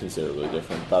they're considerably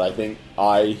different. But I think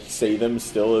I see them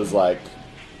still as, like,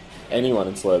 anyone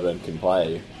in Slow Burn can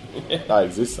play I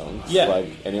Exist songs. Yeah. Like,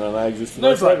 anyone I Exist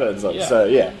in Slow Burn songs. Yeah. So,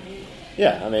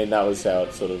 yeah, I mean, that was how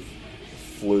it sort of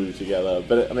flew together.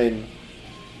 But, I mean,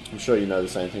 I'm sure you know the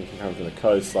same thing from the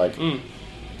coast. Like,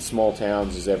 small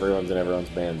towns is everyone's in everyone's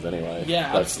bands anyway.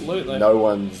 Yeah, like, absolutely. No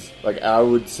one's... Like, I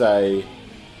would say...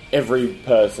 Every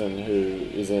person who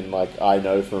is in, like, I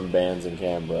know from bands in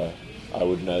Canberra, I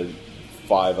would know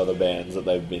 5 other bands that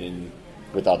they've been in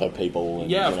with other people and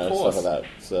stuff like that.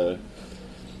 So,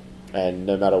 and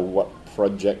no matter what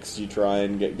projects you try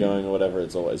and get going or whatever,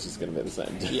 it's always just going to be the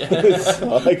same. Yeah,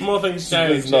 so, like, more things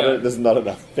change. There's not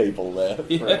enough people there for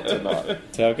it to not.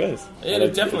 That's how it goes. Yeah, and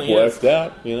it definitely worked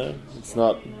out. You know, it's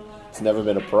never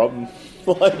been a problem.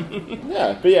 But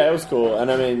yeah, it was cool.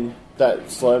 And I mean, that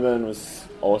Slow Burn was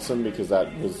awesome because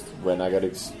that was when I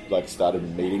got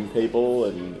started meeting people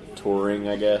and touring,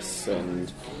 I guess,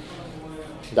 and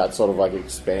that sort of like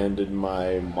expanded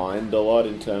my mind a lot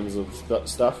in terms of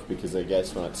stuff, because I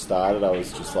guess when it started I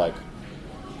was just like,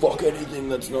 fuck anything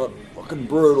that's not fucking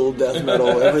brutal death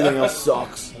metal, everything else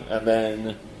sucks. And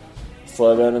then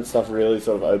Slow Burn and stuff really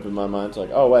sort of opened my mind to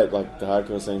like, oh wait, like the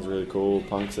hardcore scene's really cool,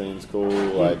 punk scene's cool,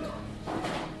 like...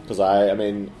 Because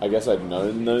I guess I'd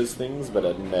known those things, but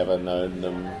I'd never known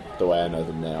them the way I know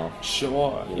them now.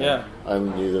 Sure, you know? Yeah. I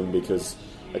only knew them because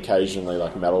occasionally,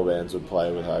 like, metal bands would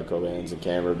play with hardcore bands in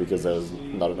Canberra because there was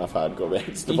not enough hardcore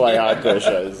bands to play hardcore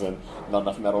shows and not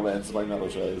enough metal bands to play metal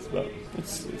shows. But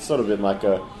it's sort of been like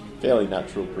a fairly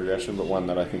natural progression, but one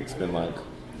that I think's been, like,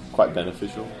 quite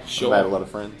beneficial. Sure. I've made a lot of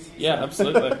friends. Yeah,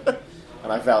 absolutely.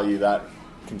 And I value that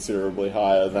considerably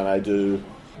higher than I do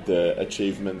the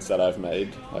achievements that I've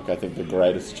made. Like, I think the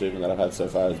greatest achievement that I've had so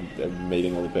far is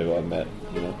meeting all the people I've met,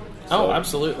 you know. So,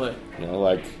 absolutely. You know,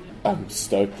 like, I'm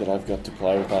stoked that I've got to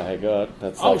play with I Hate God.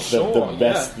 That's like the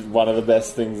best, one of the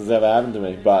best things that's ever happened to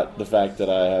me. But the fact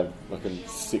that I have fucking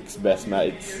 6 best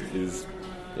mates is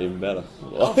even better.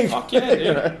 Oh, fuck yeah, dude.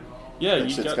 You know? Yeah,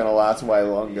 that shit's gonna last way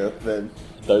longer than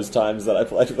those times that I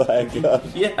played with I Hate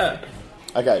God. Yeah.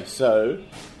 Okay, so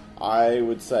I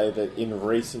would say that in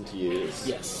recent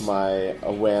years, my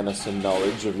awareness and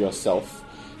knowledge of yourself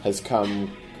has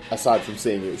come, aside from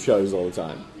seeing you at shows all the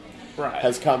time,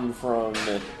 has come from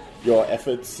your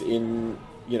efforts in,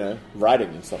 you know, writing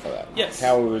and stuff like that. Yes.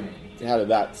 How did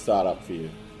that start up for you?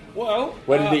 Well,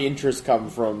 where did the interest come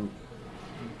from?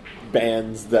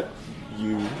 Bands that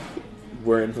you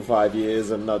were in for 5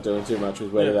 years and not doing too much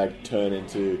with, where did that turn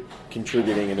into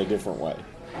contributing in a different way?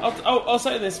 I'll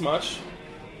say this much.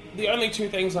 The only two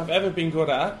things I've ever been good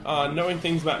at are knowing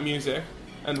things about music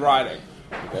and writing.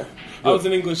 Okay. I was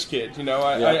an English kid, you know.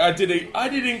 I did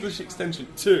English extension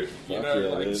too,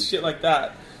 shit like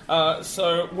that.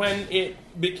 So when it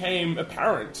became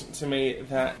apparent to me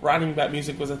that writing about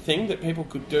music was a thing that people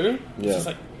could do, it's just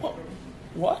like,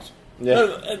 what?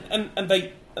 Yeah. And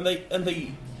they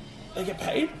get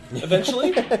paid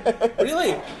eventually?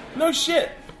 Really? No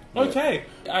shit. Okay.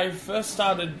 I first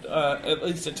started at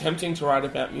least attempting to write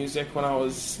about music when I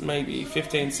was maybe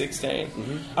 15, 16.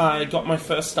 Mm-hmm. I got my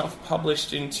first stuff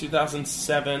published in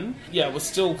 2007. Yeah, was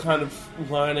still kind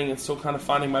of learning and still kind of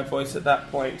finding my voice at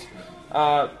that point.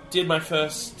 Did my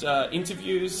first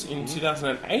interviews in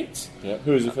 2008. Yeah.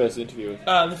 Who was your first interview with?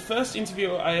 The first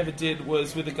interview I ever did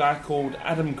was with a guy called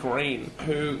Adam Green,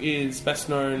 who is best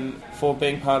known for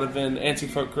being part of an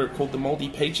anti-folk group called the Mouldy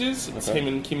Peaches. It's him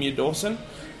and Kimya Dawson.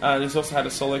 And he's also had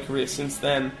a solo career since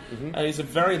then. Mm-hmm. He's a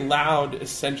very loud,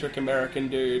 eccentric American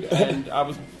dude, and I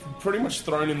was pretty much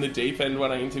thrown in the deep end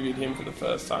when I interviewed him for the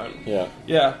first time.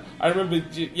 Yeah. I remember,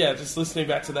 just listening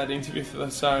back to that interview for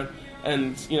the show,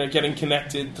 and getting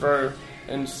connected through,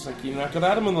 and just like I got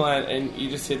Adam on the line, and you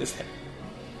just hear this.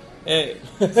 Hey,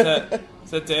 is that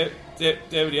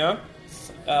David Young?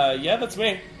 Yeah, that's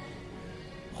me.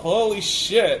 Holy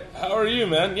shit! How are you,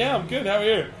 man? Yeah, I'm good. How are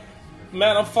you?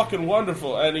 Man, I'm fucking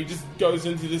wonderful. And he just goes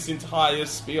into this entire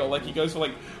spiel. Like, he goes for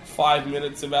like 5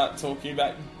 minutes about talking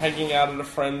about hanging out at a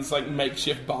friend's like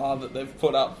makeshift bar that they've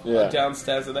put up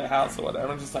downstairs at their house or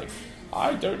whatever. I'm just like,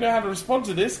 I don't know how to respond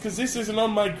to this because this isn't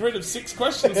on my grid of 6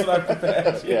 questions that I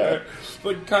prepared. You know,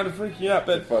 like kind of freaking out.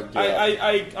 But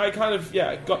I kind of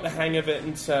got the hang of it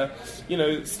and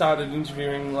started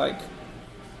interviewing like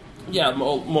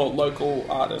more local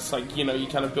artists. Like you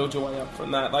kind of build your way up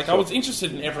from that. Like I was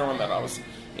interested in everyone that I was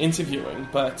interviewing,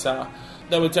 but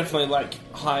there were definitely like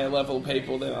higher level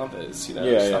people than others.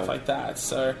 Stuff like that.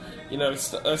 So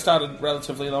I started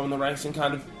relatively low in the ranks and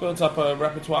kind of built up a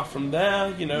repertoire from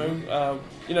there.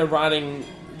 Writing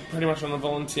pretty much on a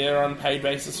volunteer, unpaid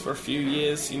basis for a few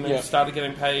years. Started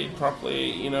getting paid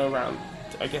properly. Around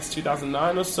I guess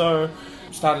 2009 or so.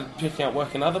 Started picking up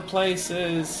work in other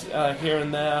places here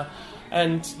and there,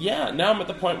 and now I'm at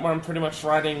the point where I'm pretty much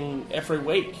writing every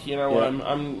week.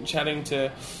 I'm chatting to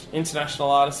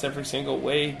international artists every single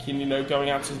week, and going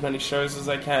out to as many shows as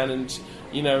I can, and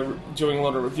doing a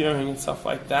lot of reviewing and stuff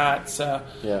like that. So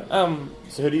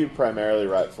so who do you primarily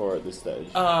write for at this stage?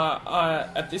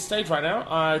 At this stage right now,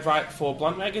 I write for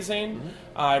Blunt Magazine. Mm-hmm.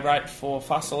 I write for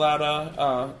Faster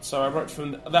Louder. So I wrote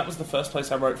that was the first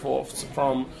place I wrote for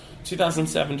from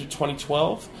 2007 to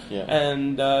 2012,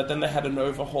 and then they had an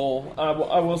overhaul.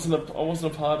 I wasn't a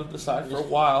part of the site for a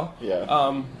while.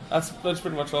 That's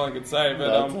pretty much all I could say.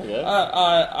 But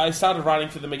I started writing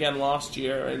for them again last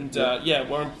year, and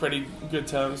we're on pretty good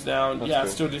terms now. And I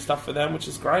still do stuff for them, which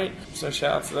is great. So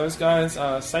shout out to those guys.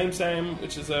 Same,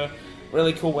 which is a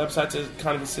really cool website, to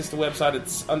kind of a sister website.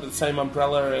 It's under the same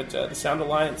umbrella at the Sound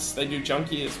Alliance. They do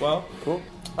Junkie as well. Cool.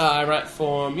 I write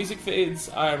for Music Feeds.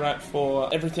 I write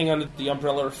for everything under the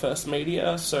umbrella of First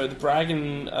Media. So the Brag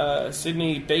in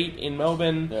Sydney, Beat in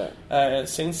Melbourne,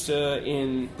 Singster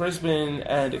in Brisbane,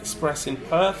 and Express in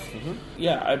Perth.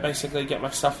 Mm-hmm. I basically get my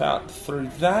stuff out through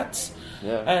that.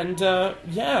 And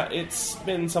it's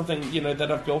been something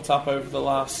that I've built up over the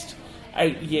last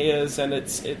 8 years, and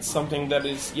it's something that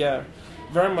is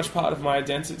very much part of my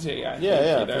identity. I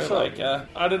think, for sure. Like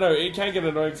I don't know, it can get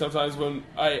annoying sometimes when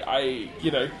I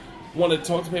want to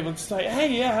talk to people and say,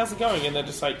 hey, how's it going? And they're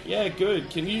just like, good.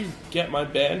 Can you get my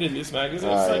band in this magazine?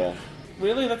 It's like,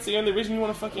 really? That's the only reason you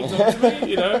want to fucking talk to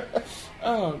me?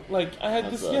 I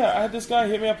had this guy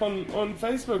hit me up on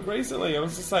Facebook recently. I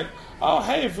was just like, oh,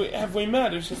 hey, have we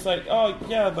met? It's just like, oh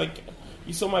yeah, like,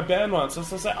 you saw my band once. So I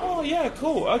was like, oh yeah,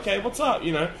 cool, okay, what's up?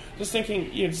 Just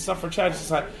thinking, just stuff for a chat.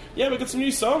 Just like, we got some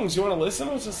new songs. You want to listen?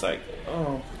 I was just like,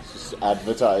 oh, it's just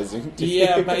advertising.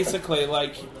 Basically,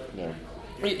 like,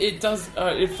 it does.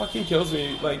 It fucking kills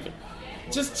me. Like,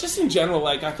 just in general,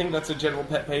 like, I think that's a general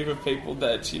pet peeve of people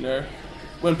that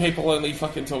when people only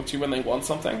fucking talk to you when they want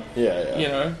something.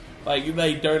 Like,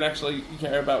 they don't actually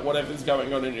care about whatever's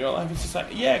going on in your life. It's just like,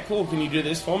 cool. Can you do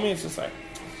this for me? It's just like,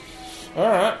 all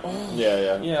right.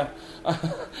 Yeah.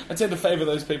 I tend to favour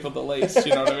those people the least.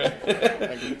 You know what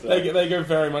I mean? They go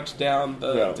very much down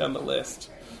the list.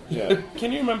 Yeah.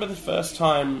 Can you remember the first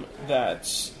time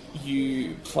that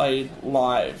you played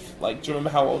live? Like, do you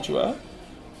remember how old you were?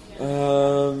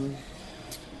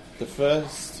 The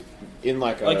first in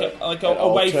like away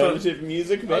alternative from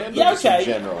music band. Yeah, or just in okay.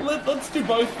 general? Let's do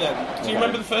both then. Do you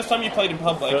remember the first time you played in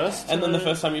public, and then the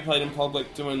first time you played in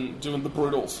public doing the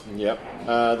Brutals? Yep.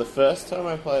 The first time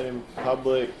I played in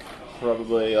public,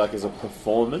 probably like as a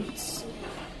performance,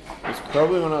 was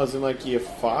probably when I was in like year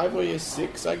 5 or year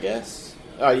 6, I guess.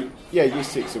 Year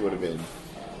 6 it would have been.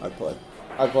 I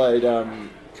played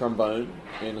trombone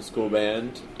in a school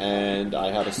band, and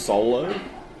I had a solo.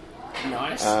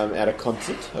 Nice. At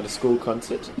a school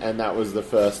concert, and that was the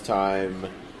first time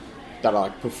that I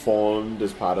like performed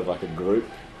as part of like a group.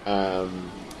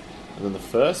 And then the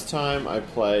first time I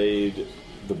played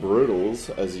the Brutals,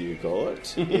 as you call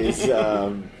it, is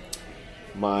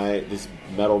this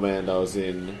metal band I was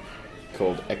in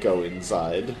called Echo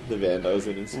Inside. The band I was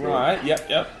in school. Right. Yep.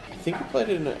 I think I played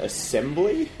in an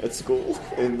assembly at school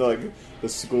in like the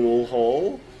school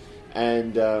hall,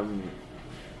 and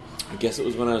I guess it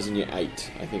was when I was in year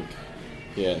 8, I think.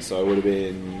 Yeah, so I would have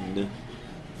been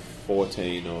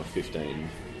 14 or 15.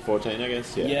 14, I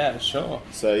guess, yeah. Yeah, sure.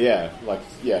 So,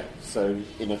 so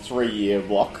in a 3-year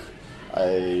block,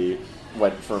 I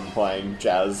went from playing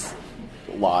jazz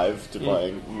live to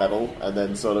playing metal, and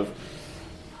then sort of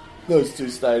those two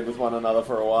stayed with one another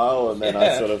for a while, and then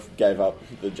I sort of gave up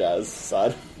the jazz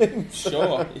side of things.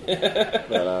 Sure.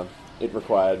 But it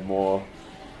required more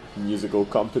musical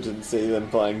competency than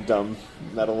playing dumb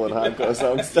metal and hardcore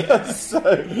songs does. So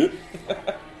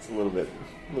it's a little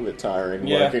bit tiring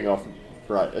working off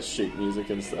sheet music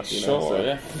and stuff. You know?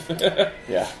 So,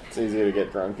 yeah, it's easier to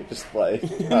get drunk and just play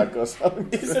hardcore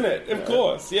songs, isn't it? Of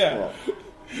course, yeah.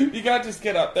 You can't just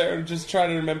get up there and just try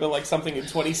to remember like something in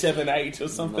 27/8 or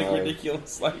something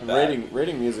ridiculous like that.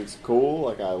 Reading music's cool.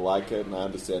 Like I like it and I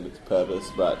understand its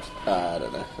purpose, but I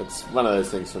don't know. It's one of those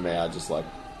things for me. I just like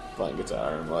playing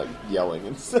guitar and like yelling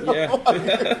and stuff. Yeah.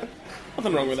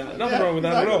 Nothing wrong with that. Nothing wrong with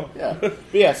that at all. Yeah.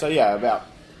 But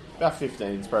about 15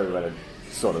 is probably when it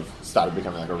sort of started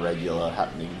becoming like a regular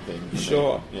happening thing.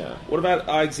 Sure. Me. Yeah. What about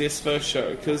I Exist first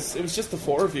show? Because it was just the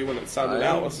 4 of you when it started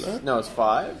out, wasn't it? No, it was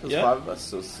 5. It was 5 of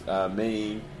us. It was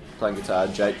me playing guitar,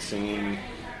 Jake singing,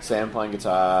 Sam playing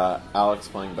guitar, Alex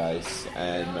playing bass,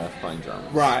 and Murph playing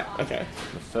drums. Right. Okay.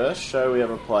 The first show we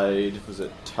ever played was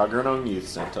at Tuggeranong Youth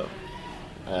Centre.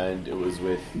 And it was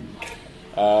with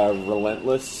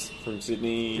Relentless from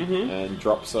Sydney and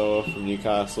Dropsaw from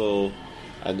Newcastle,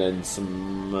 and then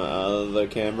some other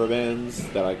Canberra bands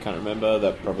that I can't remember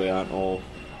that probably are no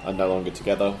longer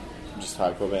together, just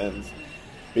hardcore bands.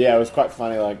 But yeah, it was quite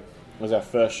funny. Like, it was our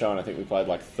first show, and I think we played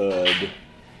like 3rd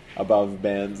above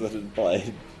bands that had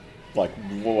played like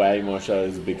way more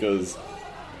shows, because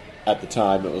at the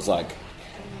time it was like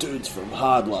dudes from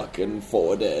Hard Luck and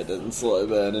Four Dead and Slow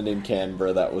Burn, and in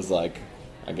Canberra that was like,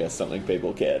 I guess, something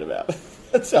people cared about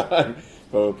at the time.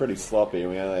 But we were pretty sloppy,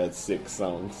 and we only had 6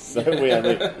 songs, so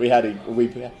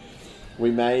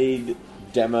we made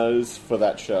demos for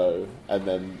that show, and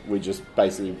then we just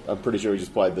basically, I'm pretty sure we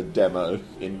just played the demo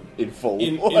in full,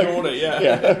 in order,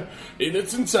 yeah, in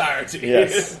its entirety,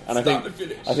 yes. And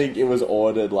I think it was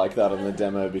ordered like that on the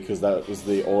demo because that was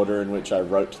the order in which I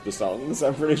wrote the songs.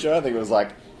 I'm pretty sure. I think it was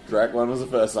like track 1 was the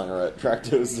first song I wrote, track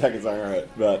 2 was the second song I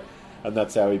wrote, and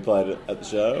that's how we played it at the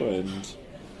show, and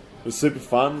it was super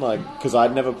fun, like, because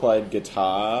I'd never played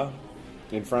guitar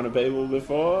in front of people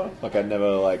before. Like, I'd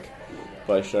never, like,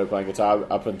 played a show playing guitar.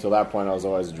 Up until that point, I was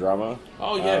always a drummer.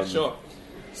 Oh, yeah, sure.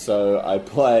 So I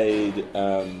played,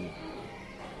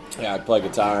 I'd play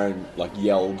guitar and, like,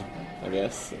 yelled, I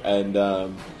guess. And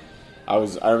I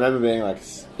remember being, like,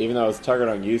 even though I was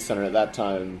Tuggeranong Youth Centre at that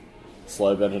time,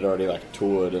 Slow Burn had already, like,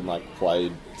 toured and, like,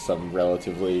 played some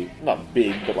relatively, not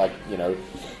big, but, like, you know,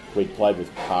 we'd played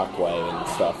with Parkway and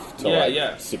stuff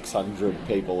to 600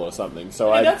 people or something. So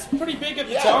that's pretty big at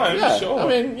the time, sure. I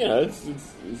mean, you know,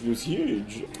 it was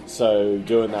huge. So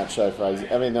doing that show for,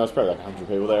 I mean, there was probably like 100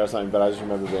 people there or something, but I just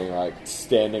remember being like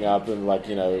standing up and like,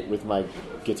 you know, with my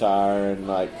guitar and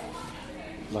like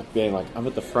being like, I'm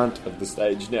at the front of the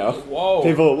stage now. Whoa.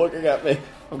 People are looking at me.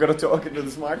 I've got to talk into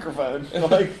this microphone.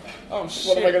 Like, oh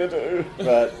shit. What am I going to do?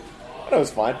 But it was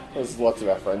fine. There was lots of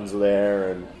our friends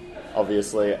there, and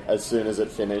obviously, as soon as it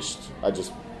finished, I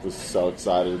just was so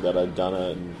excited that I'd done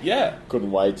it and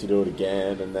couldn't wait to do it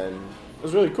again. And then it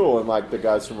was really cool. And like the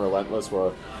guys from Relentless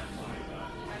were,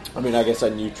 I mean, I guess I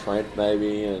knew Trent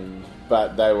maybe,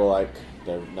 but they were like,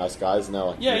 they're nice guys, and they're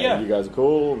like, you guys are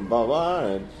cool, and blah blah.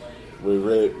 And we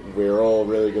were all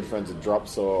really good friends with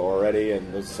Dropsaw already, and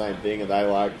it was the same thing, and they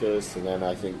liked us. And then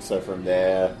I think so from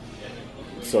there,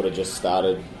 it sort of just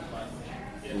started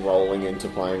rolling into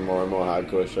playing more and more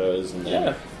hardcore shows, and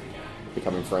then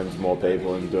becoming friends with more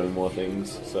people and doing more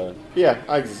things. So yeah,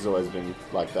 I guess it's always been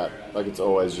like that. Like it's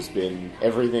always just been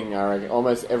everything. I reckon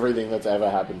almost everything that's ever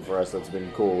happened for us that's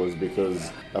been cool is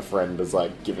because a friend has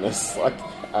like given us like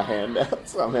a handout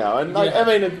somehow. And like, I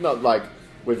mean, it's not like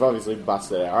we've obviously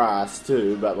busted our ass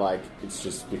too, but like it's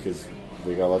just because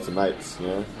we got lots of mates, you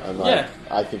know? And like,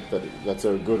 I think that that's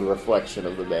a good reflection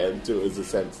of the band too, is the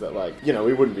sense that like, you know,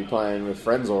 we wouldn't be playing with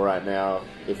Frenzal right now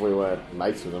if we weren't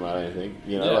mates with them, I don't think.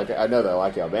 You know, like I know they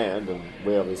like our band and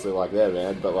we obviously like their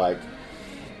band, but like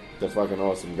they're fucking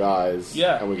awesome guys.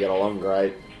 Yeah. And we get along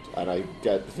great. And I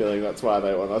get the feeling that's why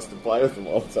they want us to play with them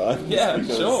all the time. Yeah,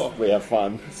 sure. We have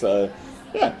fun. So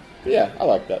yeah, I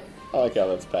like that. I like how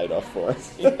that's paid off for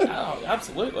us. Oh,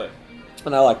 absolutely.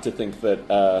 And I like to think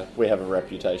that we have a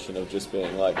reputation of just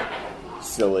being, like,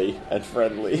 silly and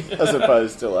friendly, as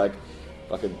opposed to, like,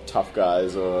 fucking tough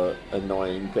guys or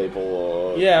annoying people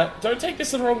or... Yeah, don't take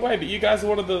this the wrong way, but you guys are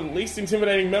one of the least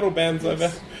intimidating metal bands I've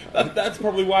ever... That's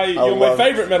probably why you're my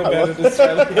favourite metal band in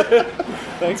Australia.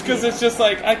 Thanks, because it's just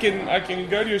like, I can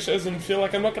go to your shows and feel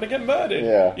like I'm not going to get murdered.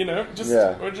 Yeah. You know?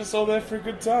 We're just all there for a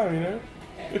good time, you know?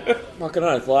 Fucking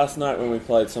oath, last night when we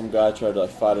played, some guy tried to, like,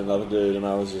 fight another dude, and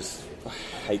I was just... I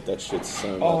hate that shit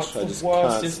so much. I just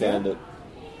can't stand it.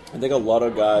 I think a lot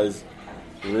of guys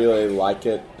really like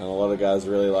it, and a lot of guys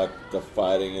really like the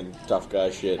fighting and tough guy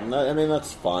shit. And I mean,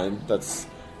 that's fine. That's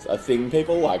a thing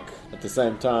people like. At the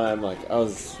same time, like, I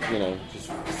was, you know,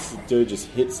 dude just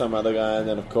hit some other guy, and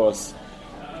then of course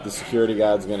the security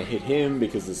guard's going to hit him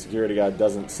because the security guard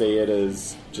doesn't see it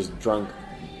as just drunk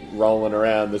rolling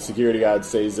around. The security guard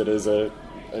sees it as a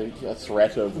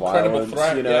threat of violence,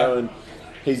 you know, and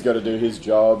he's got to do his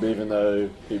job, even though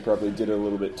he probably did it a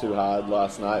little bit too hard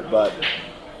last night. But,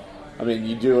 I mean,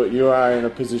 you are in a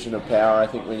position of power, I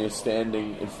think, when you're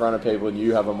standing in front of people and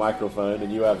you have a microphone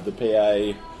and you have the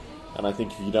PA. And I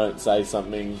think if you don't say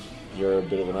something, you're a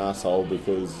bit of an asshole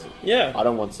because I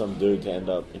don't want some dude to end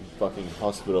up in fucking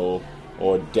hospital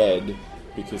or dead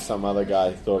because some other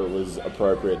guy thought it was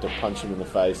appropriate to punch him in the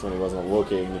face when he wasn't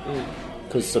looking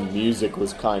because some music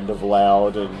was kind of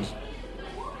loud and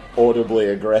audibly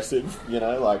aggressive, you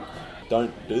know, like,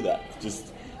 don't do that.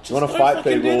 Just you want to fight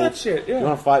people, do that shit, you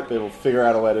want to fight people, figure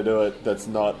out a way to do it that's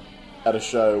not at a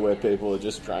show where people are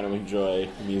just trying to enjoy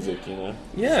music, you know?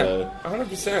 Yeah, so,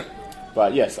 100%.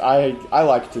 But yes, I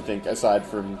like to think, aside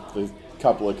from the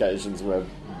couple occasions where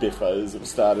biffos have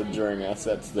started during our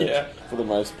sets, that for the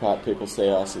most part people see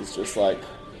us as just like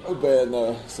a band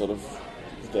that are sort of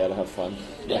there to have fun.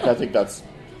 Like, I think that's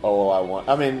all I want.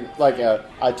 I mean, like,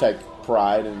 I take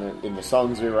pride in the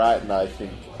songs we write, and I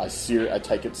think I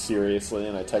take it seriously,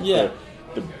 and I take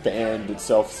the band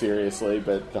itself seriously,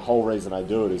 but the whole reason I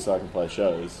do it is so I can play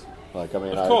shows. Like, I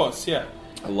mean, of course,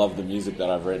 I love the music that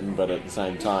I've written, but at the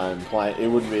same time, it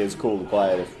wouldn't be as cool to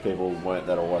play it if people weren't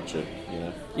there to watch it, you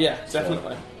know? Yeah,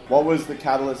 definitely. So, what was the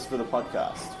catalyst for the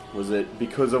podcast? Was it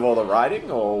because of all the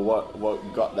writing, or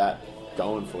what got that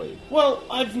going for you? Well,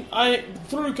 I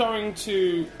through going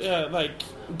to like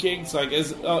gigs, like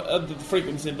as the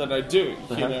frequency that I do,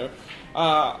 you know,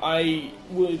 I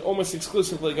would almost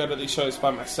exclusively go to these shows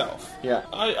by myself. Yeah,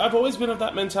 I've always been of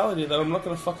that mentality that I'm not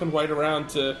going to fucking wait around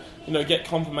to, you know, get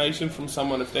confirmation from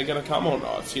someone if they're going to come or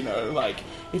not. You know, like,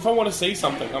 if I want to see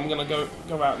something, I'm going to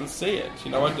go out and see it.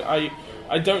 You know,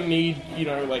 I don't need, you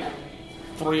know, like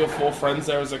 3 or 4 friends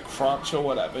there as a crutch or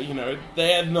whatever. You know,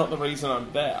 they're not the reason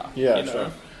I'm there. Yeah, you know?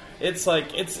 Sure. It's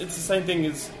like it's the same thing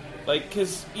as, like,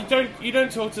 because you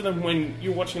don't talk to them when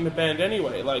you're watching the band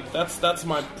anyway. Like, that's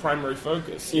my primary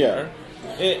focus. You know?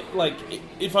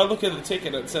 If I look at the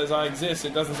ticket and it says I exist,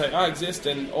 it doesn't say I exist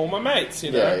and all my mates.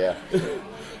 You know.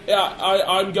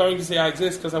 I'm going to see I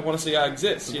exist because I want to see I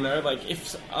exist. You know, like,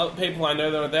 if people I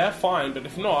know that are there, fine. But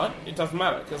if not, it doesn't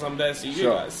matter because I'm there to see you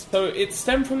guys. So it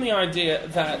stemmed from the idea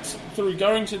that through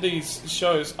going to these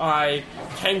shows, I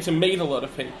came to meet a lot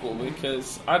of people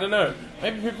because, I don't know,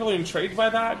 maybe people are intrigued by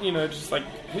that. You know, just like,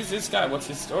 who's this guy? What's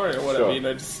his story or whatever? You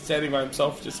know, just standing by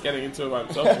himself, just getting into it by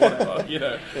himself or whatever. You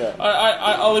know,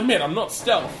 I'll admit I'm not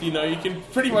stealth. You know, you can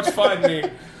pretty much find me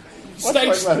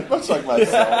much like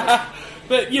myself.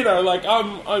 But, you know, like,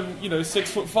 I'm you know,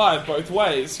 6'5" both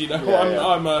ways, you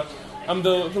know. I'm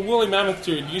the woolly mammoth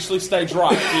dude, usually stage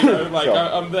right, you know, like,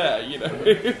 I'm there, you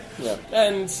know.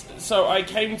 And so I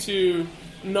came to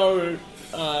know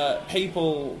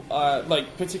people,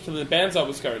 like, particularly the bands I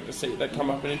was going to see, that come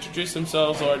up and introduce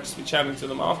themselves, or I'd just be chatting to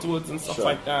them afterwards and stuff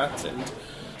like that. And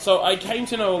so I came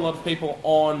to know a lot of people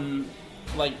on,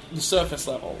 like, the surface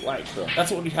level. Like,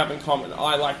 that's what we have in common.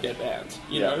 I like their band.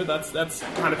 You know, that's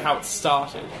kind of how it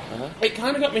started. It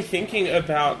kind of got me thinking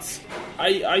about,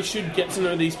 I should get to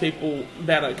know these people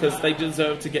better because they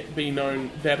deserve to be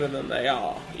known better than they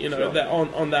are. You know, Sure. that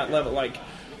on that level, like.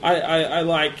 I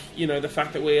like, you know, the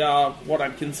fact that we are what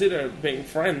I'd consider being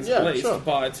friends, at least. Sure.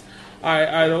 But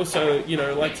I'd also, you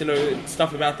know, like to know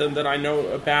stuff about them that I know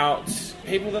about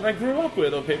people that I grew up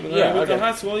with or people that I went to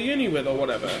high school or uni with or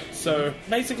whatever. So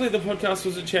basically the podcast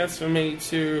was a chance for me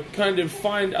to kind of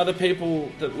find other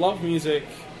people that love music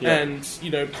and, you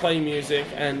know, play music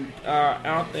and are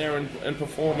out there and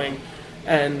performing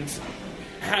and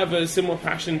have a similar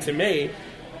passion to me.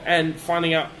 And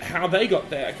finding out how they got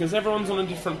there, because everyone's on a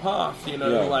different path, you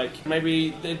know, like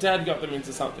maybe their dad got them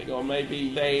into something, or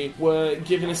maybe they were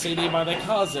given a CD by their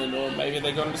cousin, or maybe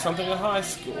they got into something at high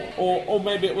school, or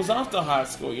maybe it was after high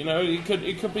school, you know, it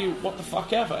could be what the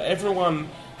fuck ever. Everyone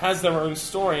has their own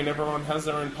story, and everyone has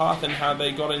their own path and how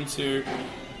they got into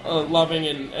loving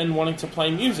and wanting to play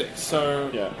music.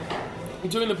 So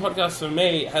doing the podcast for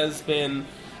me has been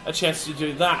a chance to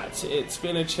do that. It's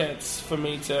been a chance for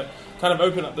me to kind of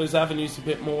open up those avenues a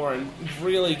bit more and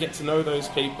really get to know those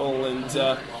people and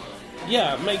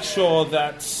make sure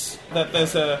that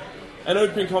there's an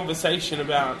open conversation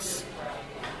about,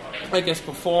 I guess,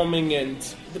 performing and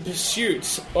the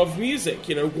pursuit of music,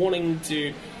 you know, wanting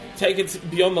to take it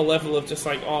beyond the level of just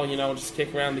like, oh, you know, I'll just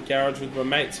kick around the garage with my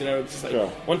mates, you know, just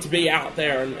like want to be out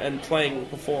there and playing,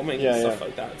 performing and stuff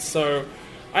like that. So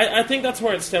I think that's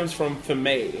where it stems from for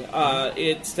me.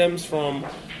 It stems from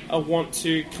a want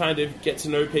to kind of get to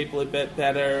know people a bit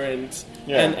better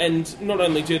and not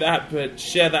only do that, but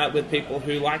share that with people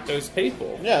who like those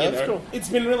people. Yeah, that's cool. It's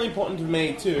been really important to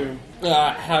me to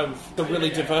have a really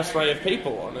diverse array of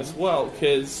people on as well,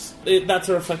 because that's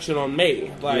a reflection on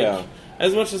me. Like,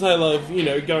 as much as I love, you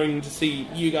know, going to see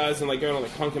you guys and like going on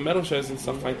like punk and metal shows and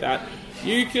stuff like that,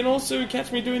 you can also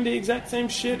catch me doing the exact same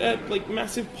shit at like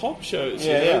massive pop shows.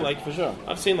 You know? Like, for sure.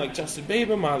 I've seen like Justin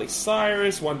Bieber, Miley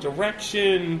Cyrus, One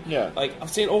Direction. Like I've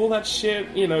seen all that shit.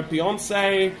 You know,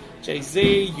 Beyonce,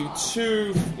 Jay-Z,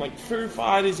 U2, like Foo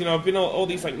Fighters. You know, I've been all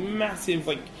these like massive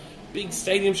like big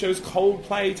stadium shows,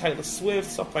 Coldplay, Taylor Swift,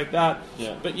 stuff like that.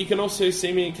 But you can also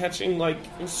see me catching like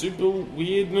super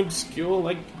weird and obscure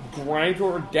like grindcore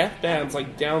or death bands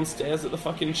like downstairs at the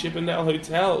fucking Chippendale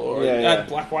Hotel or at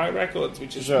Black White Records,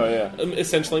 which is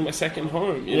essentially my second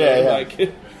home. You know?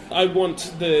 Like I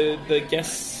want the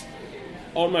guests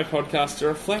on my podcast to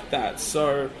reflect that.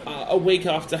 So a week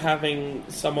after having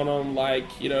someone on, like,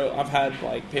 you know, I've had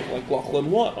like people like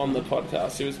Lachlan Watt on the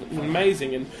podcast, who was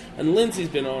amazing, and Lindsay's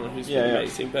been on, who's been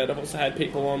amazing. But I've also had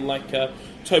people on like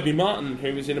Toby Martin,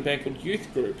 who was in a band called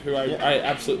Youth Group, who I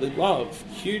absolutely love.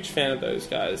 Huge fan of those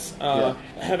guys.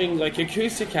 Having like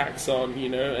acoustic acts on, you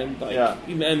know, and like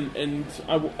and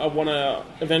I want to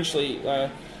eventually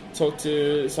talk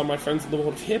to some of my friends in the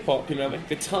world of hip-hop, you know, like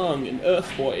The Tongue and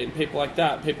Earthboy and people like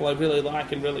that, people I really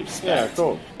like and really respect. Yeah,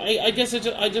 cool. I guess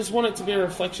I just want it to be a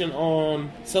reflection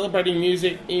on celebrating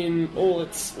music in all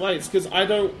its ways, because I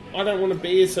don't want to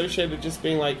be associated with just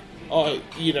being like, oh,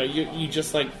 you know, you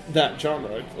just like that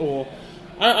genre, or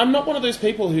I'm not one of those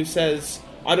people who says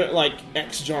I don't like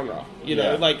X genre, you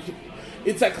know, like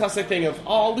it's that classic thing of,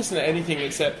 oh, I'll listen to anything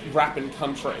except rap and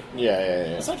country.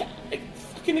 It's like,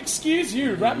 fucking excuse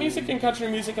you, rap music and country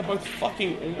music are both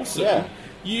fucking awesome.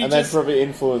 They probably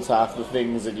influence half the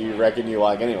things that you reckon you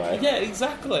like anyway. Yeah,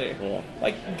 exactly.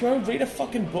 Like, go read a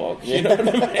fucking book, you know what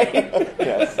I mean?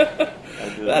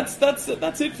 Yes.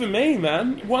 That's it for me,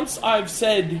 man. Once I've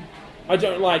said I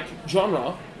don't like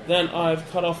genre, then I've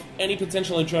cut off any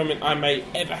potential enjoyment I may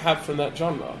ever have from that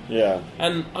genre.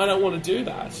 And I don't want to do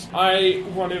that. I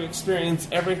want to experience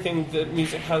everything that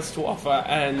music has to offer,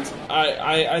 and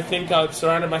I think I've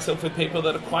surrounded myself with people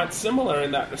that are quite similar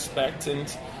in that respect,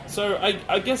 and so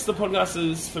I guess the podcast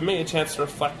is, for me, a chance to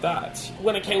reflect that.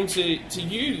 When it came to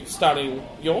you starting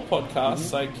your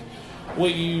podcast, like, were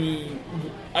you...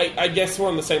 I guess we're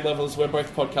on the same level as we're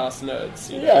both podcast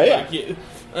nerds. You know? Like,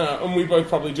 and we both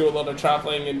probably do a lot of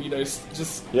traveling, and, you know,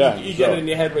 just you get it in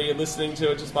your head where you're listening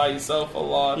to it just by yourself a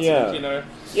lot. And, you know,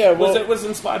 was it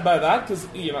inspired by that? Because,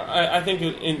 you know, I think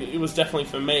it was definitely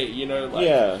for me. You know,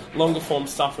 like longer form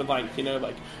stuff with, like, you know,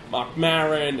 like Mark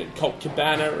Maron and Colt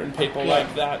Cabana and people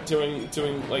like that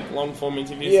doing like long form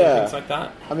interviews and things like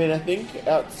that. I mean, I think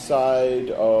outside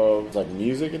of like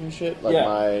music and shit, like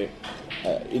my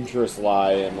interests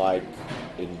lie in like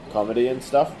in comedy and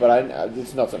stuff, but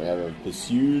it's not something I've ever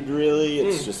pursued really.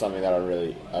 It's just something that I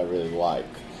really like,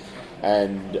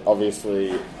 and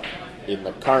obviously in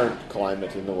the current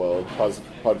climate in the world,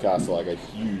 podcasts are like a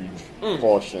huge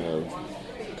portion of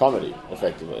comedy,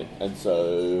 effectively. And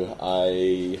so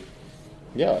I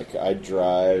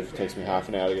drive, it takes me half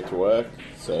an hour to get to work,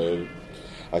 so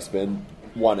I spend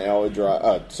 2 hours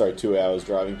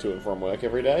driving to and from work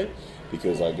every day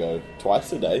because I go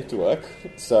twice a day to work.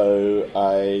 So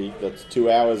that's 2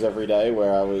 hours every day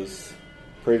where I was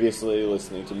previously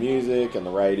listening to music and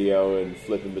the radio and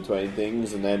flipping between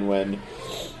things. And then when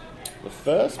the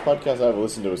first podcast I ever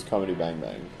listened to was Comedy Bang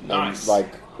Bang. Nice. And,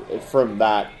 from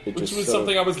that, Which was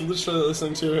something I was literally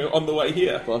listening to on the way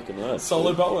here. Fucking nice.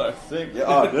 Solo Bolo. Sick. Yeah.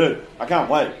 Oh, dude. I can't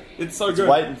wait. It's so It's good.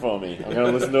 waiting for me. I'm going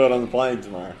to listen to it on the plane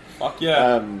tomorrow. Fuck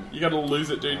yeah. You gotta lose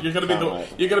it, dude. You're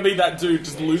gonna be that dude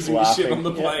just losing your shit on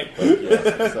the plane.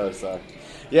 Yeah. So.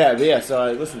 Yeah, so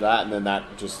I listened to that, and then that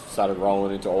just started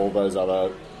rolling into all those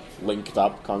other linked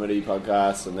up comedy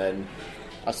podcasts, and then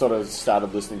I sort of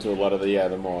started listening to a lot of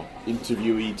the more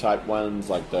interviewee type ones,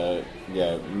 like the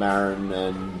Marin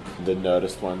and the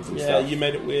Nerdist ones and stuff. Yeah, You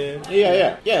Made It Weird.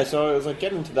 Yeah, so I was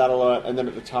getting into that a lot, and then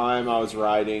at the time I was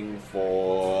writing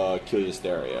for Kill Your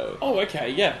Stereo. Oh, okay,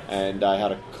 yeah. And I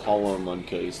had a column on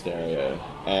Kill Your Stereo,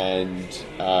 and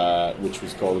which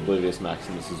was called Oblivious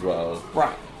Maximus as well.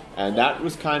 Right. And that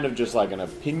was kind of just like an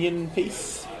opinion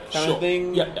piece kind of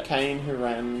thing. Yep. Kane, who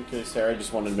ran Kill Your Stereo,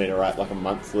 just wanted me to write a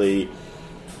monthly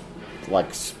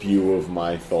spew of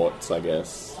my thoughts, I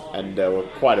guess. And they were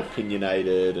quite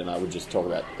opinionated, and I would just talk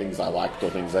about things I liked or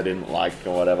things I didn't like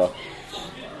or whatever.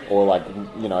 Or I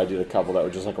did a couple that were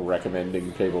just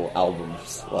recommending people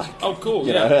albums. Oh, cool,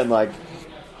 you know, and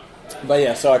but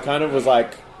yeah, so I kind of was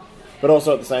but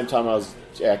also at the same time I was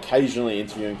occasionally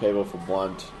interviewing people for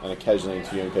Blunt and occasionally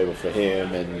interviewing people for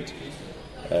him and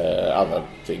other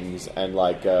things. And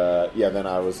then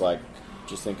I was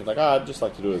just thinking I'd just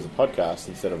like to do it as a podcast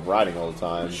instead of writing all the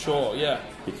time. Sure, yeah.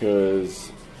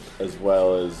 Because as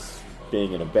well as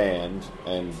being in a band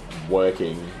and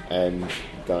working and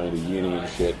going to uni and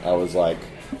shit, I was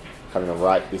having to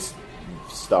write this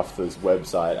stuff for this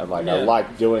website. And I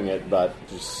like doing it, but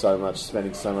just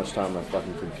spending so much time on my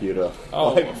fucking computer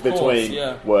between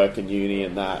work and uni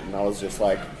and that. And I was just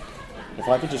if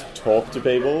I could just talk to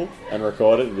people and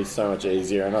record it, it'd be so much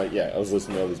easier. And I was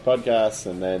listening to all these podcasts,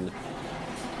 and then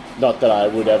not that I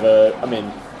would ever,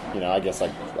 I guess I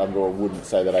wouldn't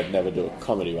say that I'd never do a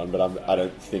comedy one, but I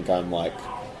don't think I'm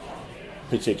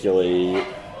particularly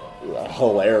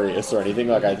hilarious or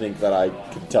anything. I think that I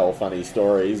can tell funny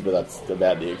stories, but that's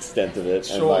about the extent of it.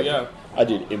 Sure, and I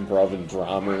did improv and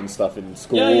drama and stuff in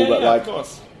school, but of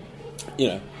course.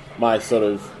 My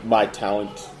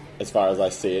talent, as far as I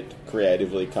see it,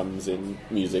 creatively comes in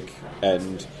music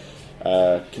and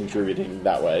contributing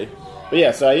that way.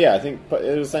 But I think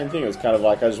it was the same thing. It was kind of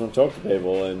I just want to talk to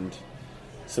people, and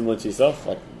similar to yourself,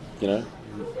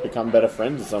 become better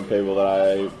friends with some people that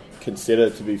I consider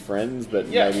to be friends, but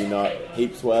maybe not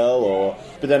heaps well.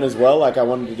 But then as well, I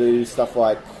wanted to do stuff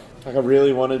I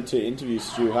really wanted to interview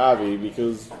Stu Harvey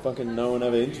because fucking no one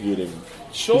ever interviewed him.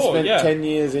 Sure, he spent 10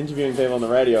 years interviewing people on the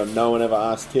radio, and no one ever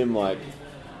asked him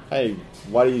hey,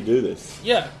 why do you do this?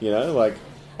 Yeah.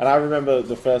 And I remember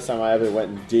the first time I ever went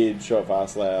and did Short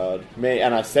Fast Loud,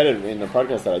 and I said it in the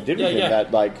podcast that I did with him,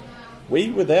 that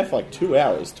we were there for 2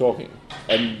 hours talking,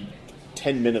 and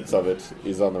 10 minutes of it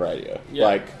is on the radio. Yeah.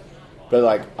 I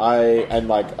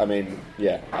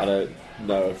don't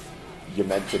know if you're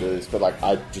meant to do this, but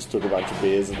I just took a bunch of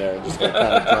beers in there and just got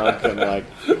kind of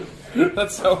drunk and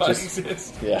that's how I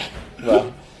exist. Yeah.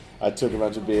 Well, I took a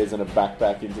bunch of beers and a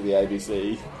backpack into the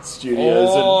ABC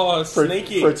studios and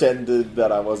pretended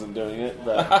that I wasn't doing it,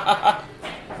 but I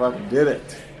fucking did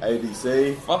it.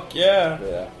 ABC. Fuck yeah.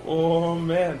 Yeah. Oh,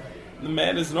 man. The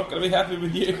man is not going to be happy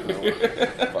with you.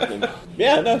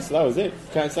 So that was it.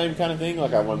 Same kind of thing.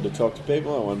 I wanted to talk to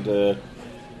people. I wanted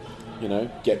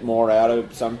to, get more out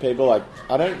of some people. I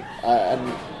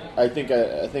think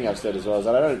I've said as well is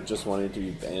that I don't just want to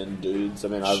interview band dudes.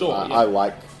 I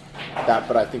like that,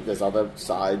 but I think there's other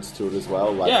sides to it as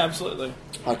well. Absolutely.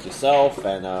 Like yourself,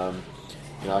 and I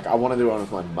want to do one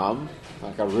with my mum.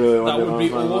 I really want to do one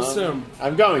with my mum. That would be awesome.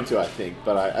 I'm going to, I think,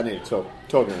 but I need to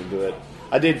talk her into it.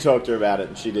 I did talk to her about it,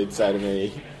 and she did say to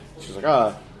me, she was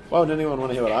why would anyone want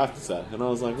to hear what I have to say? And I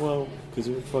was well, because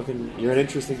you're an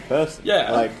interesting person.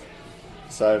 Yeah.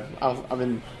 So I'm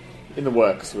in the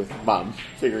works with Mum,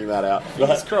 figuring that out.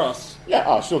 Fingers crossed.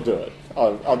 Yeah, she'll do it.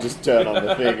 I'll just turn on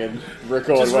the thing and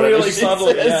record just whatever really she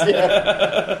subtly, says.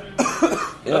 Yeah.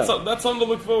 That's something to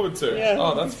look forward to. Yeah.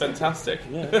 Oh, that's fantastic.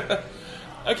 Yeah.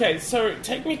 Okay, so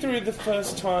take me through the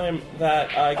first time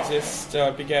that I Exist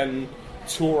began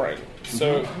touring.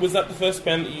 So was that the first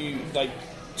band that you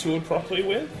toured properly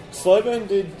with? Slowburn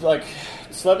did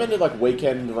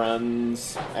weekend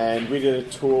runs, and we did a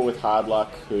tour with Hard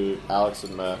Luck, who Alex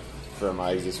and Murph from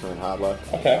I Exist were in Hard Luck.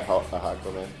 Okay. A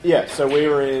hardcore band. Yeah, so we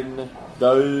were in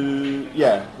Though,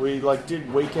 yeah, we like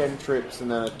did weekend trips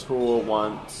and then a tour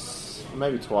once,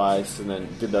 maybe twice, and then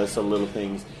did those sort of little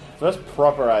things. First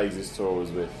proper I Exist tour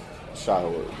was with Shai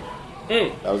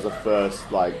Hulud. That was the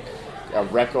first, like, our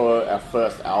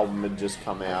first album had just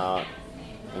come out,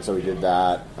 and so we did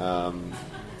that.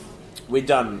 We'd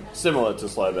done, similar to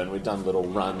Slowburn, we'd done little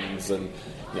runs and,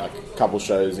 you know, like a couple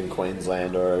shows in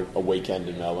Queensland or a weekend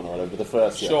in Melbourne or whatever. But the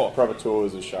first proper tour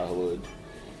was with Shai Hulud.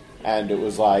 And it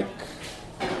was like,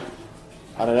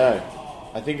 I don't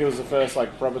know, I think it was the first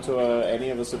like proper tour any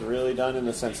of us had really done, in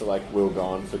the sense of like we were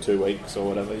gone for 2 weeks or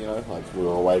whatever, you know, like we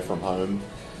were away from home.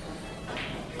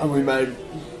 And we made a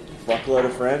fuckload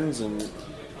of friends, and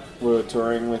we were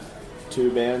touring with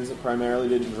 2 bands that primarily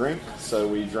didn't drink, so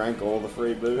we drank all the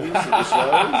free booze at the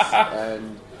shows.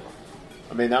 And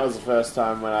I mean, that was the first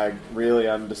time when I really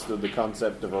understood the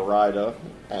concept of a rider,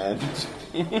 and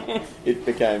it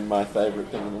became my favourite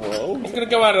thing in the world. I'm going to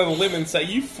go out on a limb and say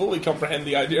you fully comprehend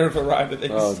the idea of a rider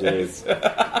these days. Dude.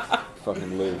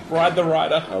 Fucking live. Ride the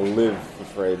rider. I live for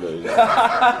free booze.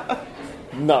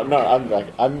 No,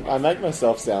 I make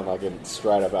myself sound like a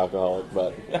straight up alcoholic,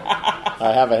 but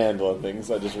I have a handle on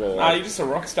things. I just really. You're just a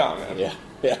rock star, man.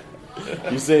 Yeah.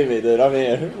 You see me, dude. I'm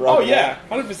here. Oh yeah,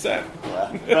 100%.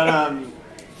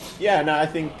 Yeah. But I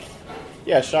think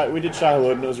we did Shai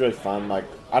Hulud, and it was really fun. Like,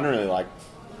 I don't really like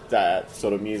that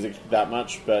sort of music that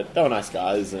much, but they were nice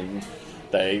guys, and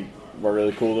they were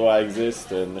really cool to I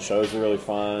Exist, and the shows were really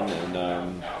fun,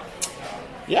 and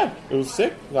it was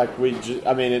sick. Like,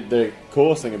 the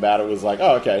coolest thing about it was like,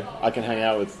 oh, okay, I can hang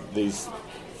out with these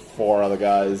 4 other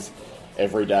guys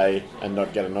every day and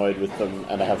not get annoyed with them,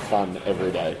 and have fun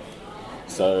every day.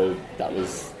 So that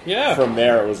was from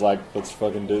there. It was like, let's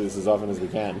fucking do this as often as we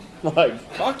can. Like,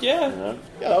 fuck yeah, you know?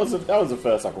 That was the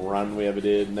first like run we ever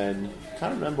did, and then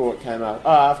can't remember what came out.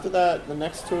 After that, the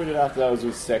next tour we did after that was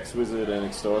with Sex Wizard and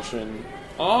Extortion.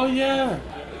 Oh yeah,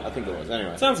 I think it was.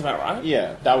 Anyway, sounds about right.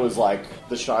 Yeah, that was like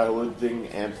the Shai Hulud thing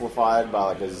amplified by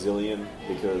like a zillion,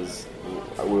 because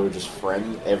we were just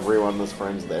friends. Everyone was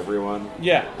friends with everyone.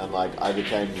 Yeah, and like I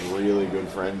became really good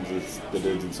friends with the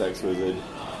dudes in Sex Wizard.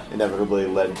 Inevitably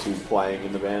led to playing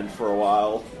in the band for a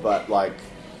while, but like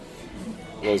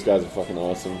those guys are fucking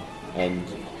awesome, and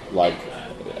like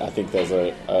I think there's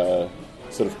a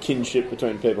sort of kinship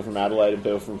between people from Adelaide and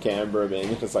people from Canberra,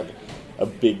 being just like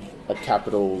a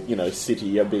capital, you know,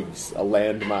 city, a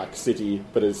landmark city,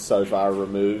 but is so far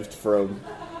removed from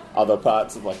other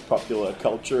parts of like popular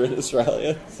culture in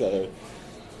Australia. So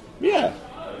yeah,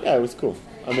 it was cool.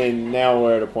 I mean, now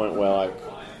we're at a point where like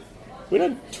we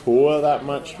don't tour that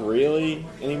much really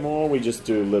anymore. We just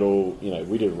do little, you know,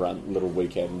 run little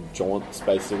weekend jaunts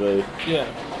basically. Yeah.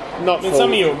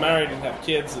 Some of you are married and have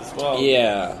kids as well.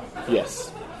 Yeah. Yes.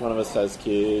 One of us has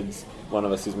kids. One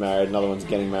of us is married. Another one's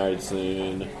getting married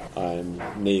soon. I'm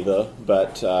neither,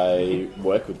 but I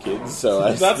work with kids, so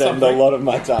I spend a lot of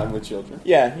my time with children.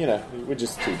 Yeah, you know, we're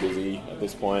just too busy at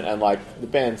this point. And like the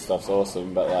band stuff's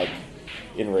awesome, but like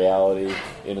in reality,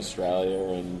 in Australia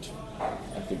and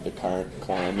I think the current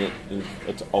climate in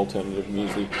alternative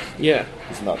music,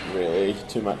 there's not really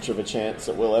too much of a chance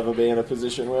that we'll ever be in a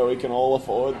position where we can all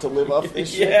afford to live off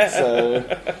this shit.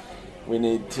 So we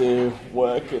need to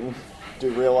work and do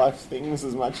real life things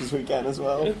as much as we can as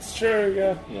well. It's true,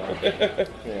 yeah.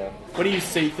 Where do you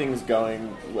see things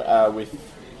going with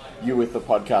the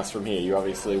podcast from here? You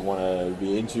obviously want to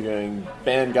be interviewing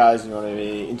band guys, you want to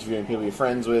be interviewing people you're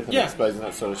friends with, and exposing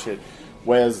that sort of shit.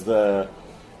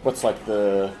 What's like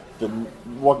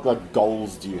what like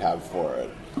goals do you have for it?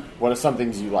 What are some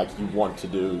things you want to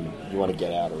do, you want to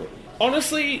get out of it?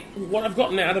 Honestly, what I've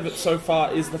gotten out of it so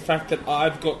far is the fact that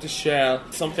I've got to share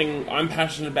something I'm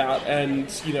passionate about,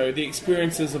 and, you know, the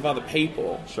experiences of other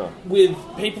people. Sure. With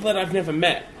people that I've never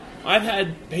met. I've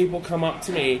had people come up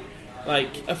to me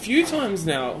like a few times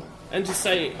now and just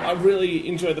say, I really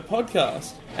enjoy the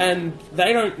podcast. And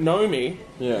they don't know me.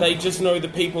 Yeah. They just know the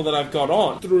people that I've got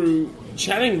on. Through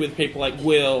chatting with people like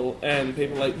Will and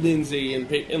people like Lindsay and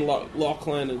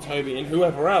Lachlan and Toby and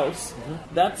whoever else,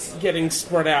 that's getting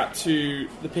spread out to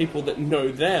the people that know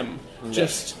them.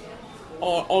 Just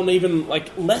on even like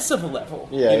less of a level.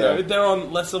 Yeah, you know, they're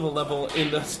on less of a level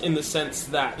in the sense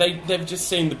that they've just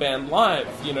seen the band live.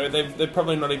 You know, they've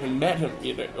probably not even met him,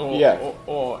 you know,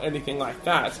 or anything like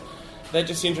that. They're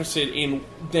just interested in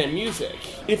their music.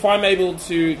 If I'm able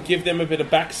to give them a bit of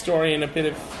backstory and a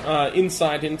bit of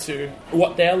insight into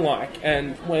what they're like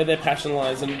and where their passion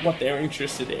lies and what they're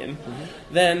interested in,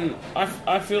 then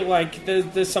I feel like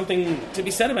there's something to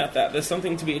be said about that. There's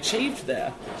something to be achieved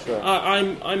there. Sure.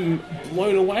 I'm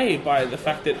blown away by the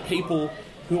fact that people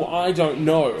who I don't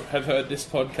know have heard this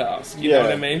podcast. You know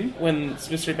what I mean? When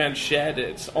Smith Street Band shared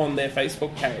it on their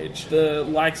Facebook page, the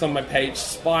likes on my page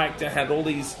spiked. I had all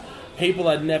these people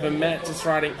I'd never met just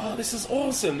writing, "Oh, this is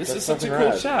awesome! This is such a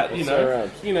cool chat."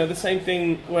 You know, the same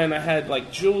thing when I had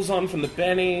like Jules on from the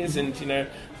Bennies, and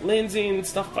Lindsay and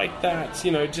stuff like that.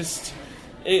 Just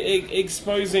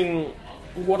exposing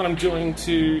what I'm doing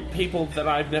to people that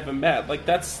I've never met. Like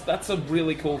that's a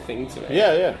really cool thing to me.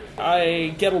 Yeah.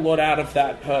 I get a lot out of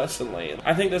that personally.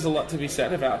 I think there's a lot to be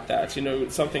said about that.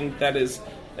 It's something that is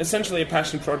essentially a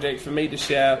passion project for me to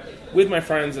share with my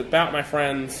friends, about my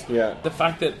friends. Yeah. The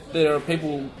fact that there are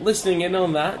people listening in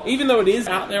on that, even though it is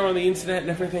out there on the internet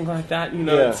and everything like that,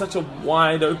 it's such a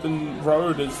wide open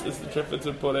road, as the Triffids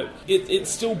have put it. It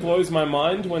still blows my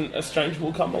mind when a stranger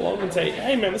will come along and say,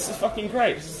 "Hey man, this is fucking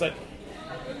great." It's just like,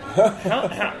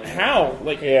 how?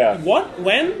 Like, what?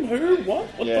 When? Who? What?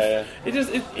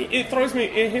 It throws me.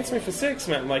 It hits me for six,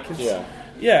 man. Like,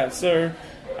 it's, So,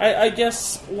 I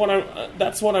guess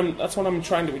that's what I'm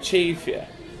trying to achieve here.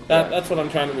 That's what I'm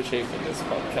trying to achieve with this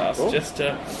podcast. Cool. Just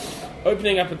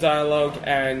opening up a dialogue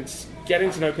and getting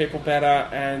to know people better.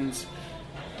 And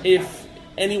if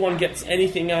anyone gets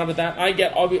anything out of that,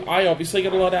 I obviously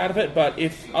get a lot out of it. But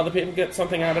if other people get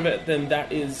something out of it, then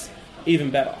that is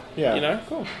even better.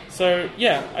 Cool. So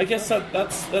I guess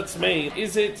that's me.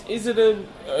 Is it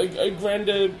a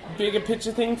grander, bigger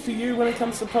picture thing for you when it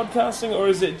comes to podcasting, or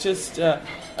is it just a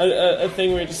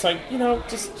thing where you're just like,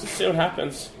 just see what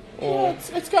happens? Or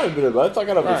it's kind of a bit of both. Like,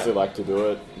 I'd obviously like to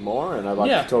do it more, and I'd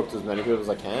like to talk to as many people as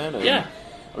I can. And,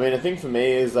 I mean, the thing for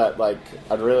me is that, like,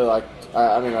 I'd really like...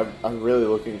 I'm really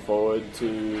looking forward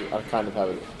to... I kind of have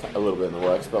it a little bit in the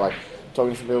works, but, like,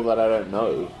 talking to people that I don't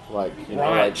know. Like,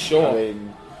 sure. I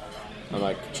mean, I'm,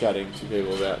 like, chatting to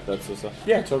people about that sort of stuff.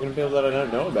 Yeah, talking to people that I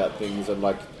don't know about things, and,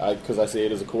 like, because I see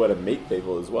it as a cool way to meet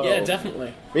people as well. Yeah,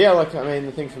 definitely. But, yeah, like, I mean,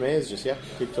 the thing for me is just,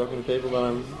 keep talking to people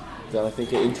that I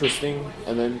think are interesting,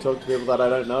 and then talk to people that I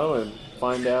don't know and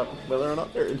find out whether or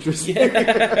not they're interesting.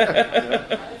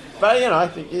 But I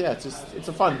think it's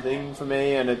a fun thing for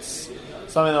me, and it's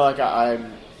something that like I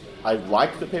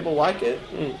like that people like it,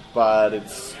 but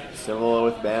it's similar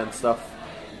with band stuff.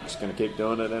 I'm just going to keep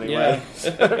doing it anyway. So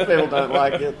if people don't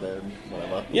like it, then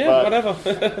whatever. Whatever.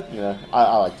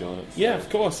 I like doing it. So. Yeah, of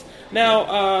course.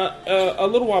 Now, a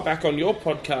little while back on your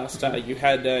podcast, you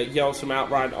had Yells from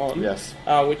Outright on. Yes.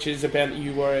 Which is a band that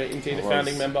you were indeed a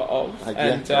founding member of.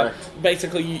 Correct.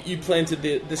 Basically, you planted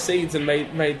the seeds and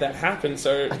made that happen.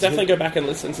 So definitely go back and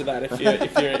listen to that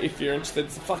if you're interested.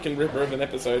 It's a fucking ripper of an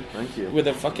episode. Thank you. With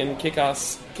a fucking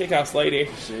kick-ass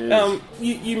lady. Cheers.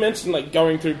 You mentioned like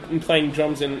going through and playing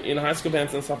drums in high school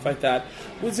bands and stuff like that.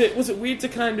 Was it weird to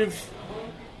kind of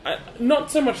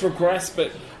not so much regress, but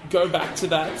go back to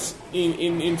that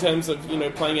in terms of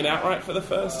playing it outright for the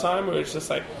first time, where it's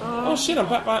just like, oh shit,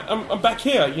 I'm back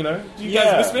here. Do you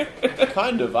guys miss me?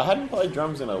 Kind of. I hadn't played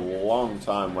drums in a long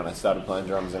time when I started playing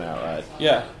drums in outright.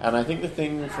 Yeah. And I think the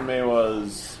thing for me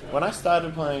was when I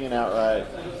started playing in outright.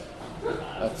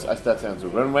 That sounds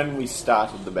good. When we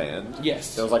started the band,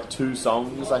 yes, there was like 2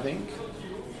 songs, I think,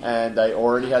 and they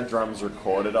already had drums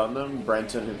recorded on them.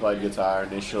 Brenton, who played guitar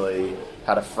initially,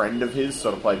 had a friend of his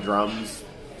sort of play drums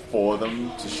for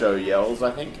them to show Yells,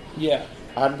 I think. Yeah.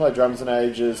 I hadn't played drums in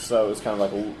ages, so it was kind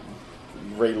of like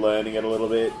relearning it a little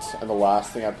bit. And the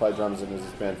last thing I played drums in was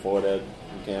this band Four Dead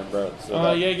in Canberra. So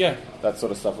that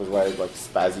sort of stuff was way like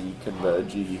spazzy,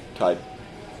 convergy type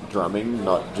drumming,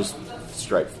 not just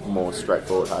more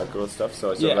straightforward hardcore stuff.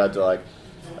 So I sort of had to like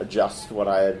adjust what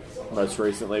I had most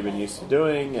recently been used to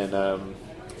doing, and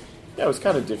it was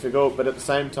kind of difficult. But at the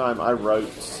same time, I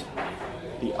wrote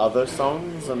the other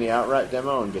songs on the Outright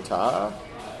demo on guitar,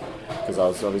 because I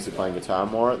was obviously playing guitar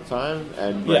more at the time,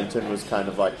 and Brenton was kind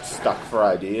of like stuck for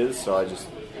ideas, so I just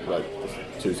wrote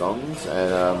 2 songs,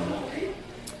 and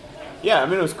I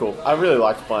mean, it was cool. I really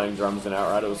liked playing drums in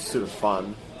Outright. It was super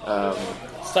fun.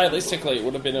 Stylistically, it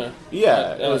would have been it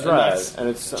was right, nice and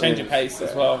it's change of pace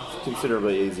as well.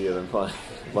 Considerably easier than playing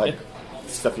like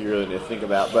stuff you really need to think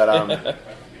about. But I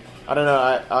don't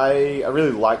know. I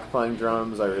really like playing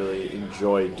drums. I really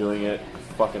enjoy doing it. I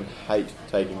fucking hate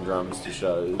taking drums to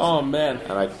shows. Oh man!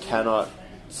 And I cannot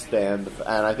stand.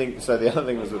 And I think so. The other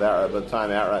thing was with Outright. By the time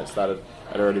Outright started,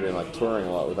 I'd already been like touring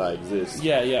a lot with I Exist.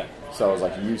 Yeah. So I was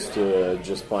like used to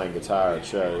just playing guitar at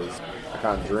shows. I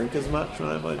can't drink as much when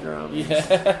I play drums.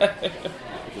 Yeah.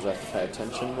 Because I have to pay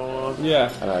attention more.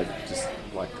 Yeah. And I just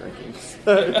like drinking.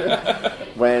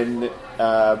 When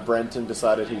Brenton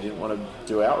decided he didn't want to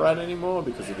do Outright anymore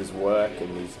because of his work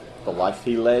and the life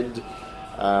he led,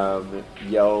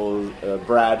 yells.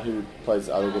 Brad, who plays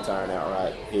the other guitar in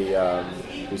Outright,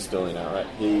 who's still in Outright,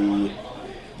 he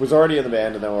was already in the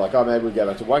band, and then we're like, oh, maybe we go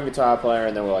back to one guitar player,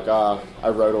 and then we're like, I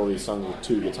wrote all these songs with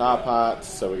 2 guitar parts,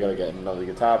 so we got to get another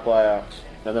guitar player.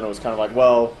 And then it was kind of like,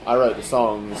 well, I wrote the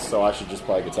songs, so I should just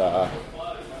play guitar,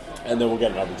 and then we'll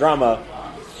get another drummer.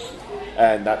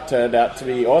 And that turned out to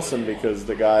be awesome, because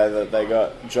the guy that they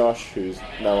got, Josh, who's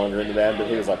no longer in the band, but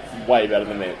he was like way better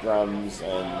than me at drums,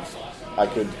 and I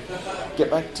could get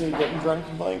back to getting drunk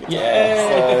and playing guitar.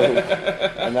 Yeah.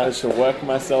 So I managed to work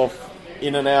myself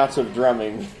in and out of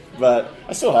drumming, but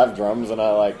I still have drums, and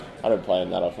I don't play them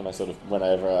that often. I sort of,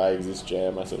 whenever I exist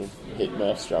jam, I sort of hit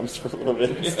Murph's drums for a little bit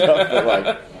and stuff,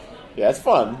 but yeah, it's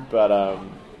fun, but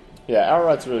yeah,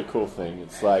 Outright's a really cool thing.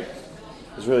 It's like,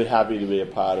 I was really happy to be a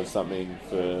part of something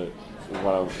for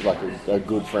one of, like, a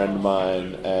good friend of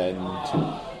mine, and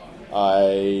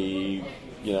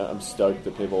I'm stoked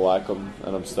that people like them,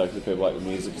 and I'm stoked that people like the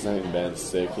music, because I think the band's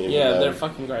sick. Yeah, they're a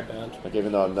fucking great band. Like,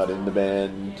 even though I'm not in the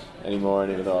band anymore,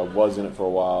 and even though I was in it for a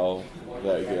while,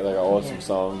 they got awesome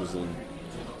songs, and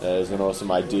there's an awesome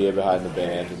idea behind the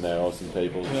band, and they're awesome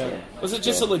people. Yeah. So, was it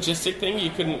just a logistic thing? You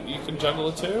could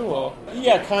juggle the two, or?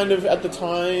 Yeah, kind of. At the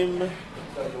time,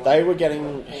 they were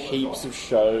getting heaps of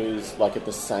shows, like, at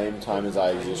the same time as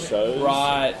I Exist shows.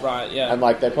 Right, yeah. And,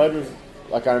 like, they played with...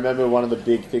 Like, I remember one of the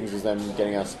big things was them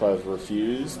getting us both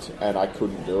refused, and I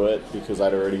couldn't do it because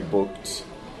I'd already booked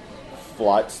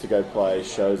flights to go play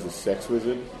shows as Sex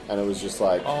Wizard, and it was just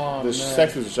like...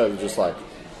 Sex Wizard shows were just, like,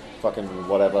 fucking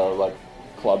whatever, like,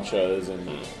 club shows and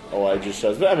or Ages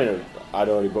shows. But, I mean, I'd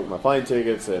already booked my plane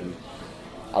tickets, and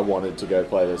I wanted to go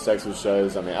play those Sex Wizard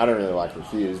shows. I mean, I don't really like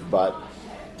Refused, but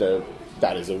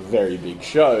that is a very big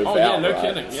show. Oh, yeah, no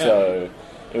kidding, yeah. So...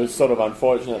 It was sort of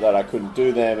unfortunate that I couldn't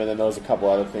do them, and then there was a couple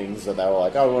other things that they were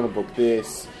like, oh, we want to book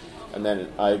this, and then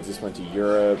I just went to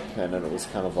Europe, and then it was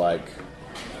kind of like,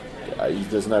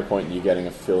 there's no point in you getting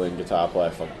a fill-in guitar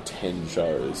player for 10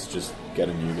 shows, just get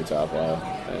a new guitar player,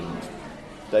 and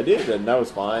they did, and that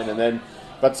was fine, and then,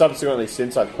 but subsequently,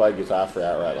 since I've played guitar for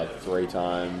Outright like 3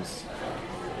 times,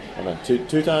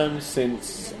 two times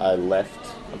since I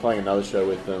left, I'm playing another show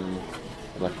with them,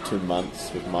 like 2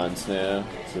 months with Mindsnare.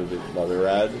 It's a bit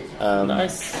rad.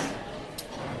 Nice.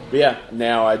 But yeah,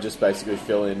 now I just basically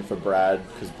fill in for Brad,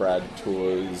 because Brad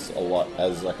tours a lot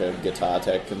as like a guitar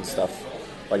tech and stuff.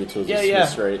 Like he tours the Smith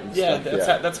Street and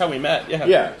stuff. That's how we met. Yeah.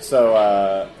 Yeah.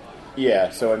 So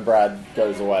so when Brad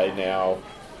goes away now,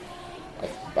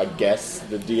 I guess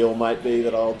the deal might be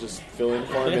that I'll just fill in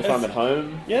for him if I'm at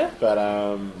home. Yeah. But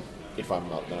if I'm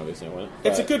not, then obviously I won't.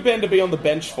 It's a good band to be on the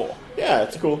bench for. Yeah,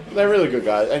 it's cool. They're really good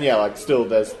guys. And yeah, like, still,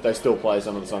 they still play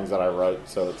some of the songs that I wrote,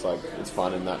 so it's like, it's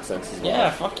fun in that sense as well.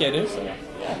 Yeah, fuck yeah, dude. So,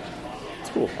 yeah. It's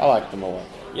cool. I like them a lot.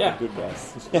 Yeah. They're good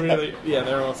guys. Really, yeah,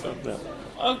 they're awesome. Yeah.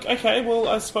 Okay, well,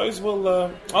 I suppose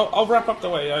we'll... I'll wrap up the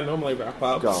way I normally wrap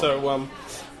up. So,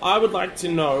 I would like to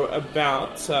know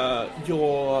about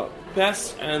your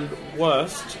best and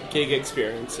worst gig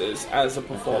experiences as a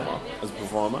performer. As a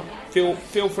performer?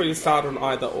 Feel free to start on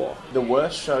either or. The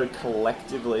worst show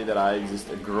collectively that I Exist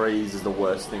agrees is the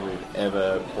worst thing we've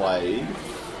ever played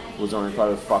was when we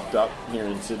played with Fucked Up here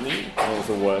in Sydney. It was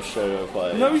the worst show we ever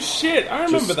played. No shit, I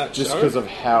remember that show. Just because of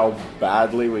how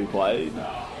badly we played.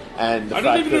 And the I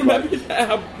don't even remember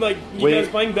how, you guys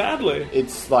playing badly.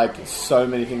 It's like so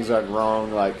many things went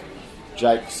wrong. Like,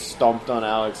 Jake stomped on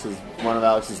one of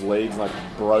Alex's leads, like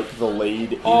broke the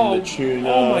lead in the tuner.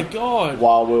 Oh my god!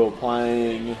 While we were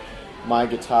playing, my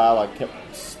guitar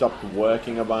stopped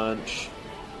working a bunch.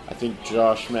 I think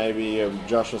Josh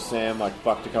or Sam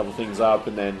fucked a couple things up,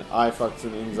 and then I fucked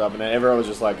some things up, and then everyone was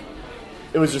just like,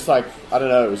 it was just like, I don't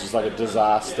know, it was just like a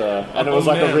disaster. And it was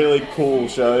a really cool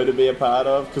show to be a part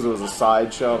of, because it was a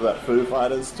side show of that Foo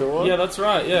Fighters tour. Yeah, that's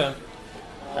right, yeah.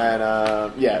 And,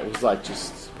 it was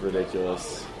just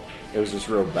ridiculous. It was just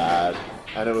real bad.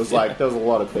 And it was there was a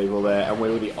lot of people there, and we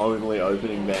were the only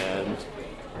opening band.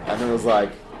 And it was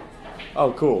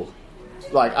oh, cool.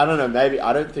 I don't know, maybe,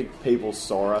 I don't think people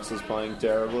saw us as playing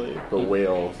terribly, but we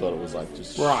all thought it was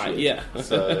just right, shit. Yeah.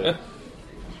 So...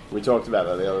 We talked about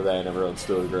that the other day, and everyone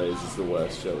still agrees it's the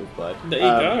worst show we've played. There you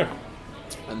go.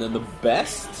 And then the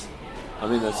best? I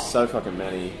mean, there's so fucking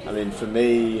many. I mean, for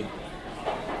me...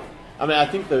 I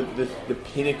think the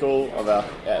pinnacle of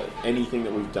anything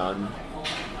that we've done,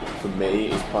 for me,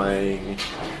 is playing...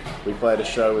 We played a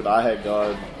show with I Hate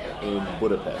God in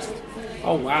Budapest.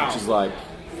 Oh, wow. Which is,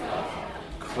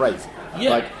 crazy.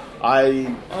 Yeah. I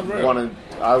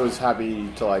was happy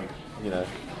to,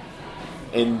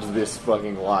 end this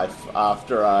fucking life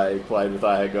after I played with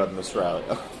I Hate God in Australia.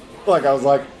 I was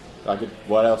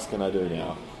what else can I do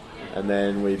now? And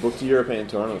then we booked a European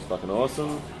tour and it was fucking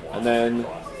awesome. And then,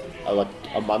 like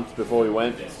a month before we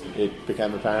went, it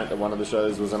became apparent that one of the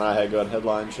shows was an I Hate God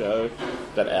headline show,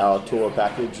 that our tour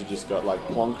package had just got like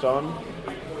plonked on.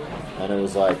 And it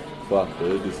was like, fuck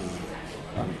dude,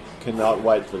 I cannot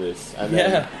wait for this. And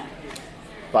then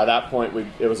by that point,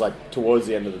 it was like towards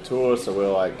the end of the tour, so we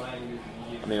were like,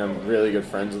 I mean, I'm really good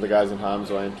friends with the guys in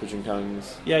Harm's Way and Twitching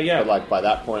Tongues. Yeah. But like by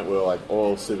that point, we were like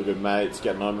all super good mates,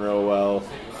 getting on real well.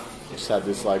 Just had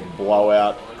this like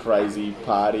blowout, crazy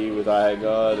party with I Hate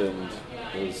God, and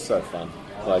it was so fun.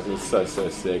 Like, it was so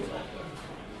sick.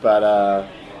 But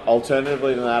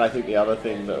alternatively to that, I think the other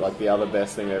thing that, like, the other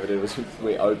best thing we ever did was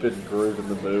we opened Groove in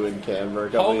the Moo in Canberra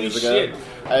a couple of years ago.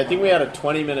 I think we had a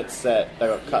 20-minute set that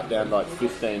got cut down to like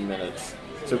 15 minutes.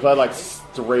 So we played like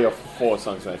 3 or 4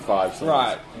 songs, no, 5 songs.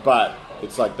 Right. But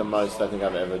it's like the most I think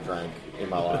I've ever drank in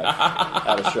my life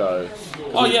at a show.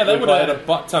 Oh yeah, they would have had a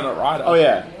butt ton at Ryder. Oh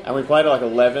yeah, and we played at like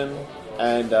 11,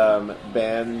 and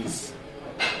bands,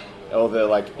 all the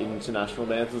like international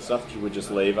bands and stuff, would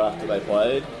just leave after they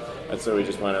played. And so we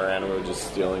just went around and we were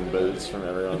just stealing booze from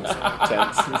everyone's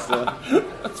tents and stuff.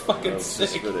 That's fucking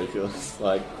sick. Just ridiculous.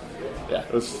 Like, yeah,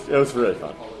 it was really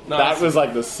fun. Nice. That was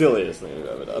like the silliest thing we've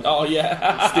ever done. Oh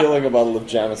yeah. Stealing a bottle of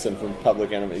Jameson from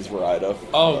Public Enemy's Rider.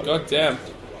 Oh god damn.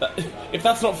 If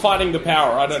that's not fighting the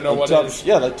power, I don't know what is.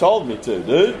 Yeah, they told me to,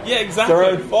 dude. Yeah, exactly. Their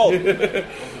own fault.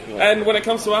 And when it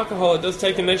comes to alcohol, it does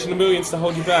take a nation of millions to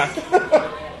hold you back.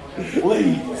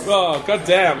 Please. Oh god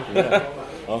damn. Yeah.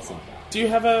 Awesome. Do you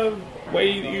have a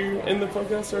way you end the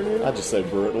podcast or anything? I just say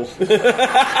brutal.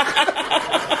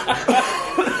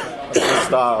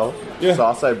 Style. Yeah. So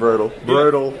I'll say brutal.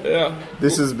 Brutal. Yeah.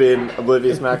 This has been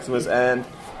Oblivious Maximus and...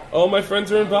 All my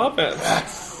friends are in bar bands.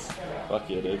 Yes. Fuck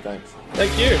yeah, dude. Thanks.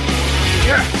 Thank you.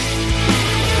 Yeah.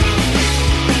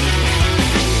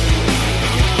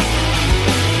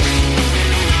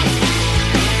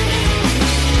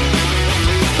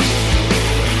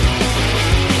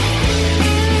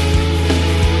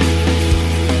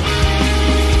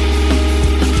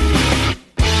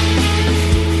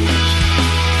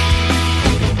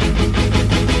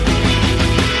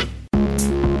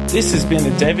 This has been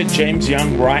a David James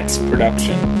Young Writes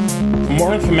production. For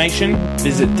more information,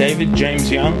 visit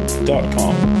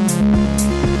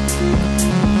davidjamesyoung.com.